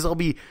that because I'll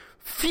be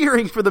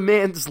fearing for the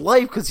man's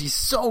life because he's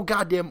so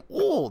goddamn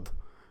old.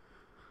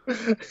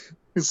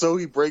 So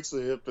he breaks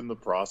the hip in the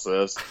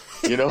process,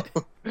 But,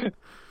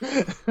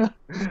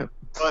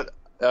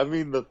 I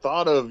mean, the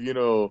thought of,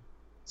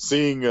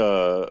 seeing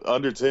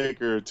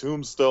Undertaker,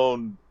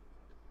 Tombstone,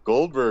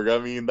 Goldberg, I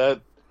mean,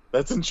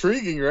 that's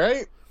intriguing,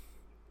 right?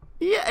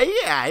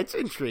 Yeah, it's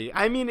intriguing.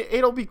 I mean,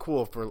 it'll be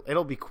cool, but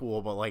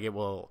it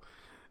will,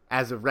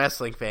 as a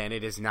wrestling fan,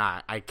 it is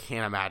not. I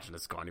can't imagine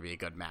it's going to be a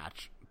good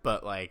match,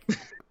 but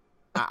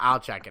I'll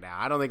check it out.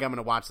 I don't think I'm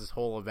going to watch this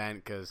whole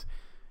event because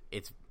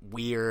it's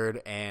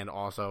weird and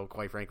also,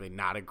 quite frankly,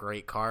 not a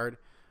great card.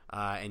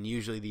 And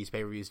usually these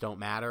pay-per-views don't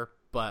matter,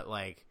 but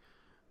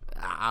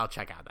I'll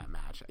check out that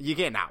match. You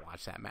can't not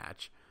watch that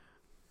match.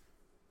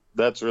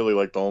 That's really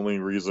the only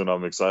reason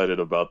I'm excited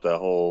about that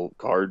whole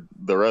card.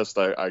 The rest,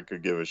 I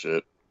could give a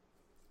shit.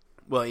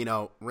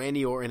 Well,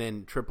 Randy Orton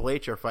and Triple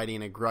H are fighting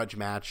in a grudge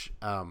match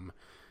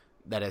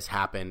that has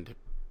happened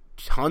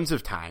tons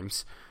of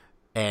times,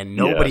 and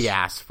nobody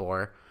asked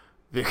for.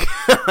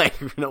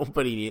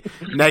 Nobody.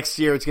 Next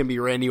year, it's gonna be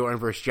Randy Orton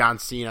versus John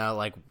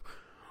Cena.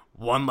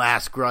 One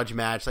last grudge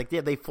match.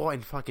 They fought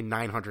in fucking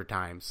 900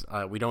 times.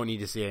 We don't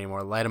need to see it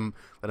anymore. Let them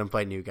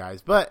fight new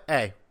guys. But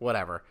hey,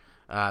 whatever.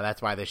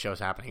 That's why this show's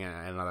happening in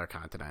another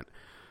continent.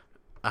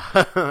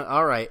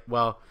 All right.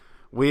 Well,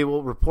 we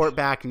will report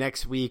back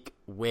next week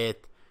with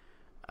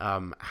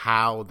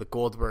how the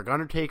Goldberg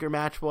Undertaker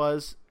match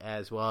was,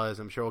 as well as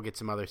I'm sure we'll get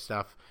some other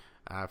stuff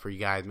for you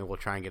guys. Maybe we'll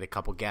try and get a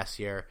couple guests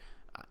here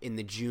in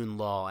the June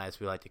lull, as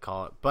we like to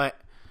call it. But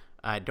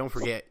don't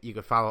forget, you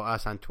can follow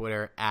us on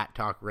Twitter at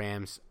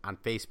TalkRams, on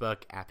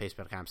Facebook at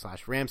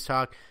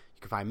Facebook.com/RamsTalk. You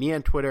can find me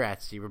on Twitter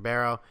at Steve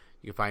Ribeiro.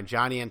 You can find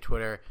Johnny on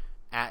Twitter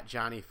at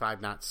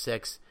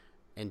Johnny506.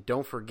 And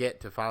don't forget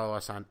to follow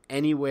us on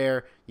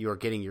anywhere you are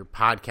getting your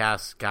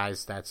podcasts,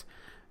 guys. That's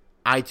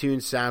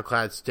iTunes,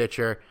 SoundCloud,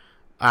 Stitcher,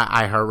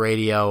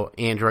 iHeartRadio,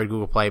 Android,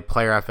 Google Play,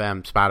 Player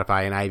FM,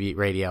 Spotify, and iBeat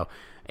Radio.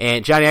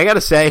 And Johnny, I got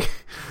to say,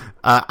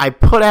 I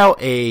put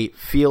out a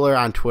feeler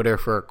on Twitter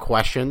for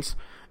questions,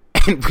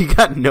 and we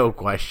got no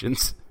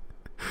questions.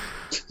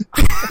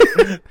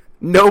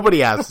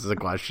 Nobody asked us a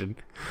question.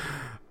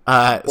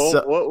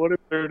 What is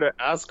there to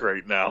ask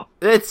right now?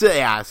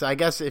 So I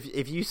guess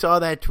if you saw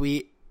that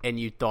tweet and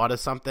you thought of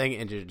something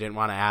and just didn't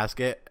want to ask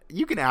it,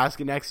 you can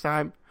ask it next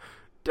time.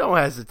 Don't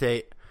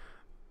hesitate.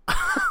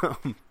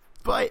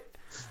 But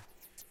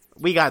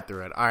we got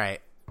through it. All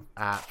right.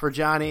 For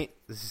Johnny,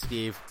 this is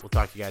Steve. We'll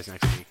talk to you guys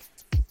next week.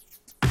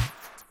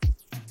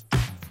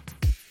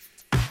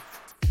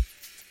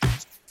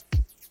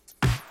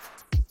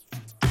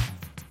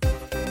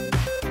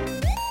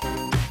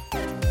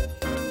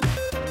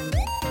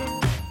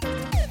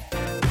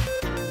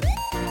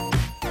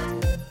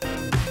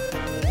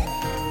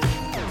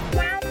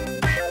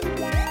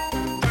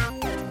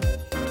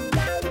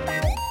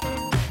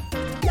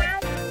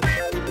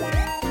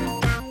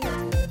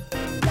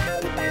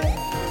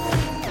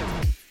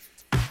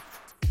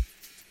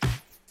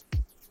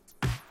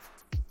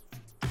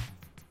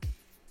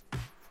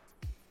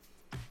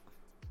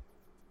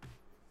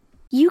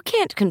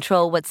 can't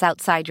control what's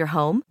outside your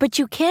home, but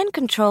you can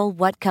control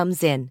what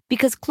comes in.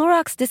 Because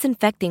Clorox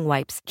disinfecting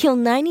wipes kill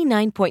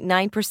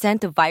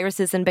 99.9% of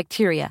viruses and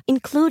bacteria,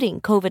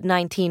 including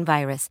COVID-19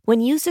 virus,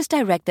 when used as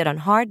directed on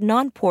hard,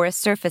 non-porous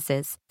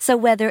surfaces. So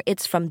whether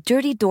it's from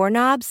dirty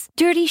doorknobs,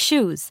 dirty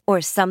shoes,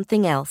 or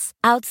something else,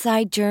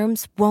 outside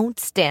germs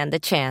won't stand a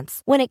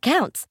chance. When it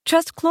counts,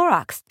 trust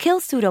Clorox. Kill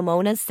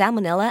Pseudomonas,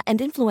 Salmonella,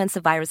 and influenza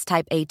virus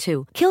type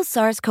A2. Kill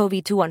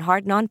SARS-CoV-2 on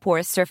hard,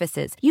 non-porous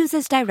surfaces. Use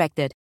as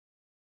directed.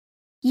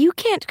 You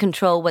can't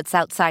control what's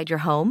outside your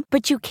home,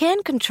 but you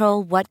can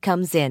control what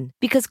comes in.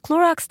 Because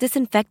Clorox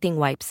disinfecting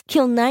wipes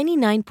kill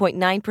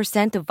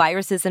 99.9% of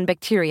viruses and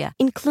bacteria,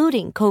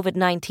 including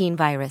COVID-19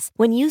 virus,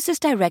 when used as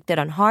directed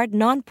on hard,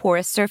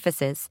 non-porous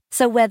surfaces.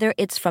 So whether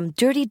it's from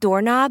dirty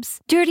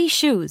doorknobs, dirty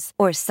shoes,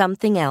 or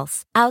something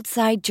else,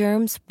 outside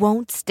germs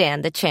won't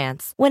stand a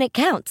chance. When it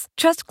counts,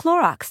 trust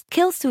Clorox.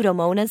 Kill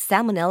Pseudomonas,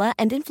 Salmonella,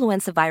 and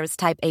influenza virus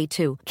type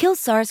A2. Kill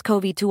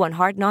SARS-CoV-2 on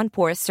hard,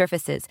 non-porous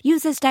surfaces.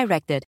 Use as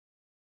directed.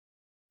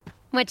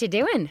 What you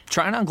doing?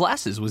 Trying on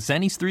glasses with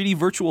Zenny's 3D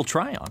virtual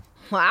try-on.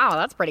 Wow,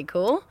 that's pretty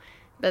cool.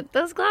 But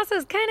those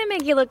glasses kind of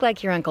make you look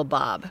like your Uncle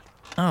Bob.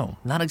 Oh,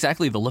 not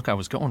exactly the look I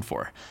was going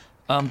for.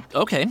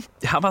 Okay,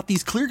 how about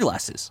these clear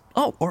glasses?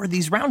 Oh, or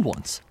these round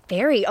ones.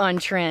 Very on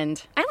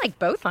trend. I like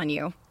both on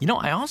you. You know,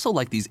 I also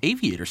like these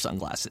aviator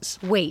sunglasses.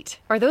 Wait,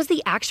 are those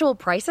the actual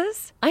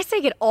prices? I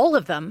say get all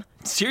of them.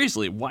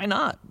 Seriously, why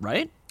not,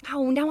 right?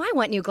 Oh, now I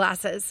want new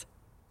glasses.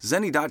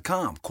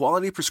 Zenni.com.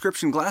 Quality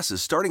prescription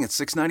glasses starting at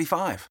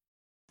 $6.95.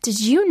 Did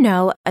you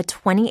know a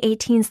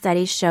 2018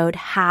 study showed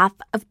half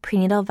of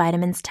prenatal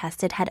vitamins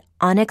tested had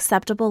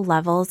unacceptable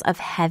levels of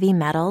heavy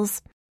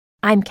metals?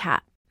 I'm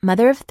Kat,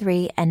 mother of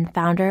 3 and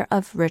founder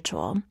of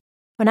Ritual.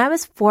 When I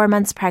was 4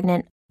 months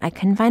pregnant, I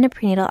couldn't find a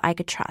prenatal I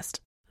could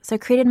trust, so I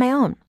created my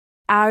own.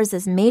 Ours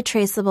is made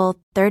traceable,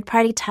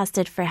 third-party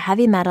tested for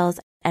heavy metals,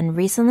 and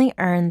recently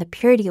earned the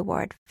Purity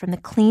Award from the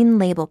Clean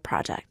Label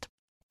Project.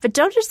 But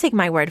don't just take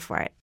my word for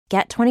it.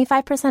 Get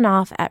 25%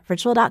 off at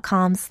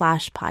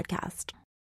ritual.com/podcast.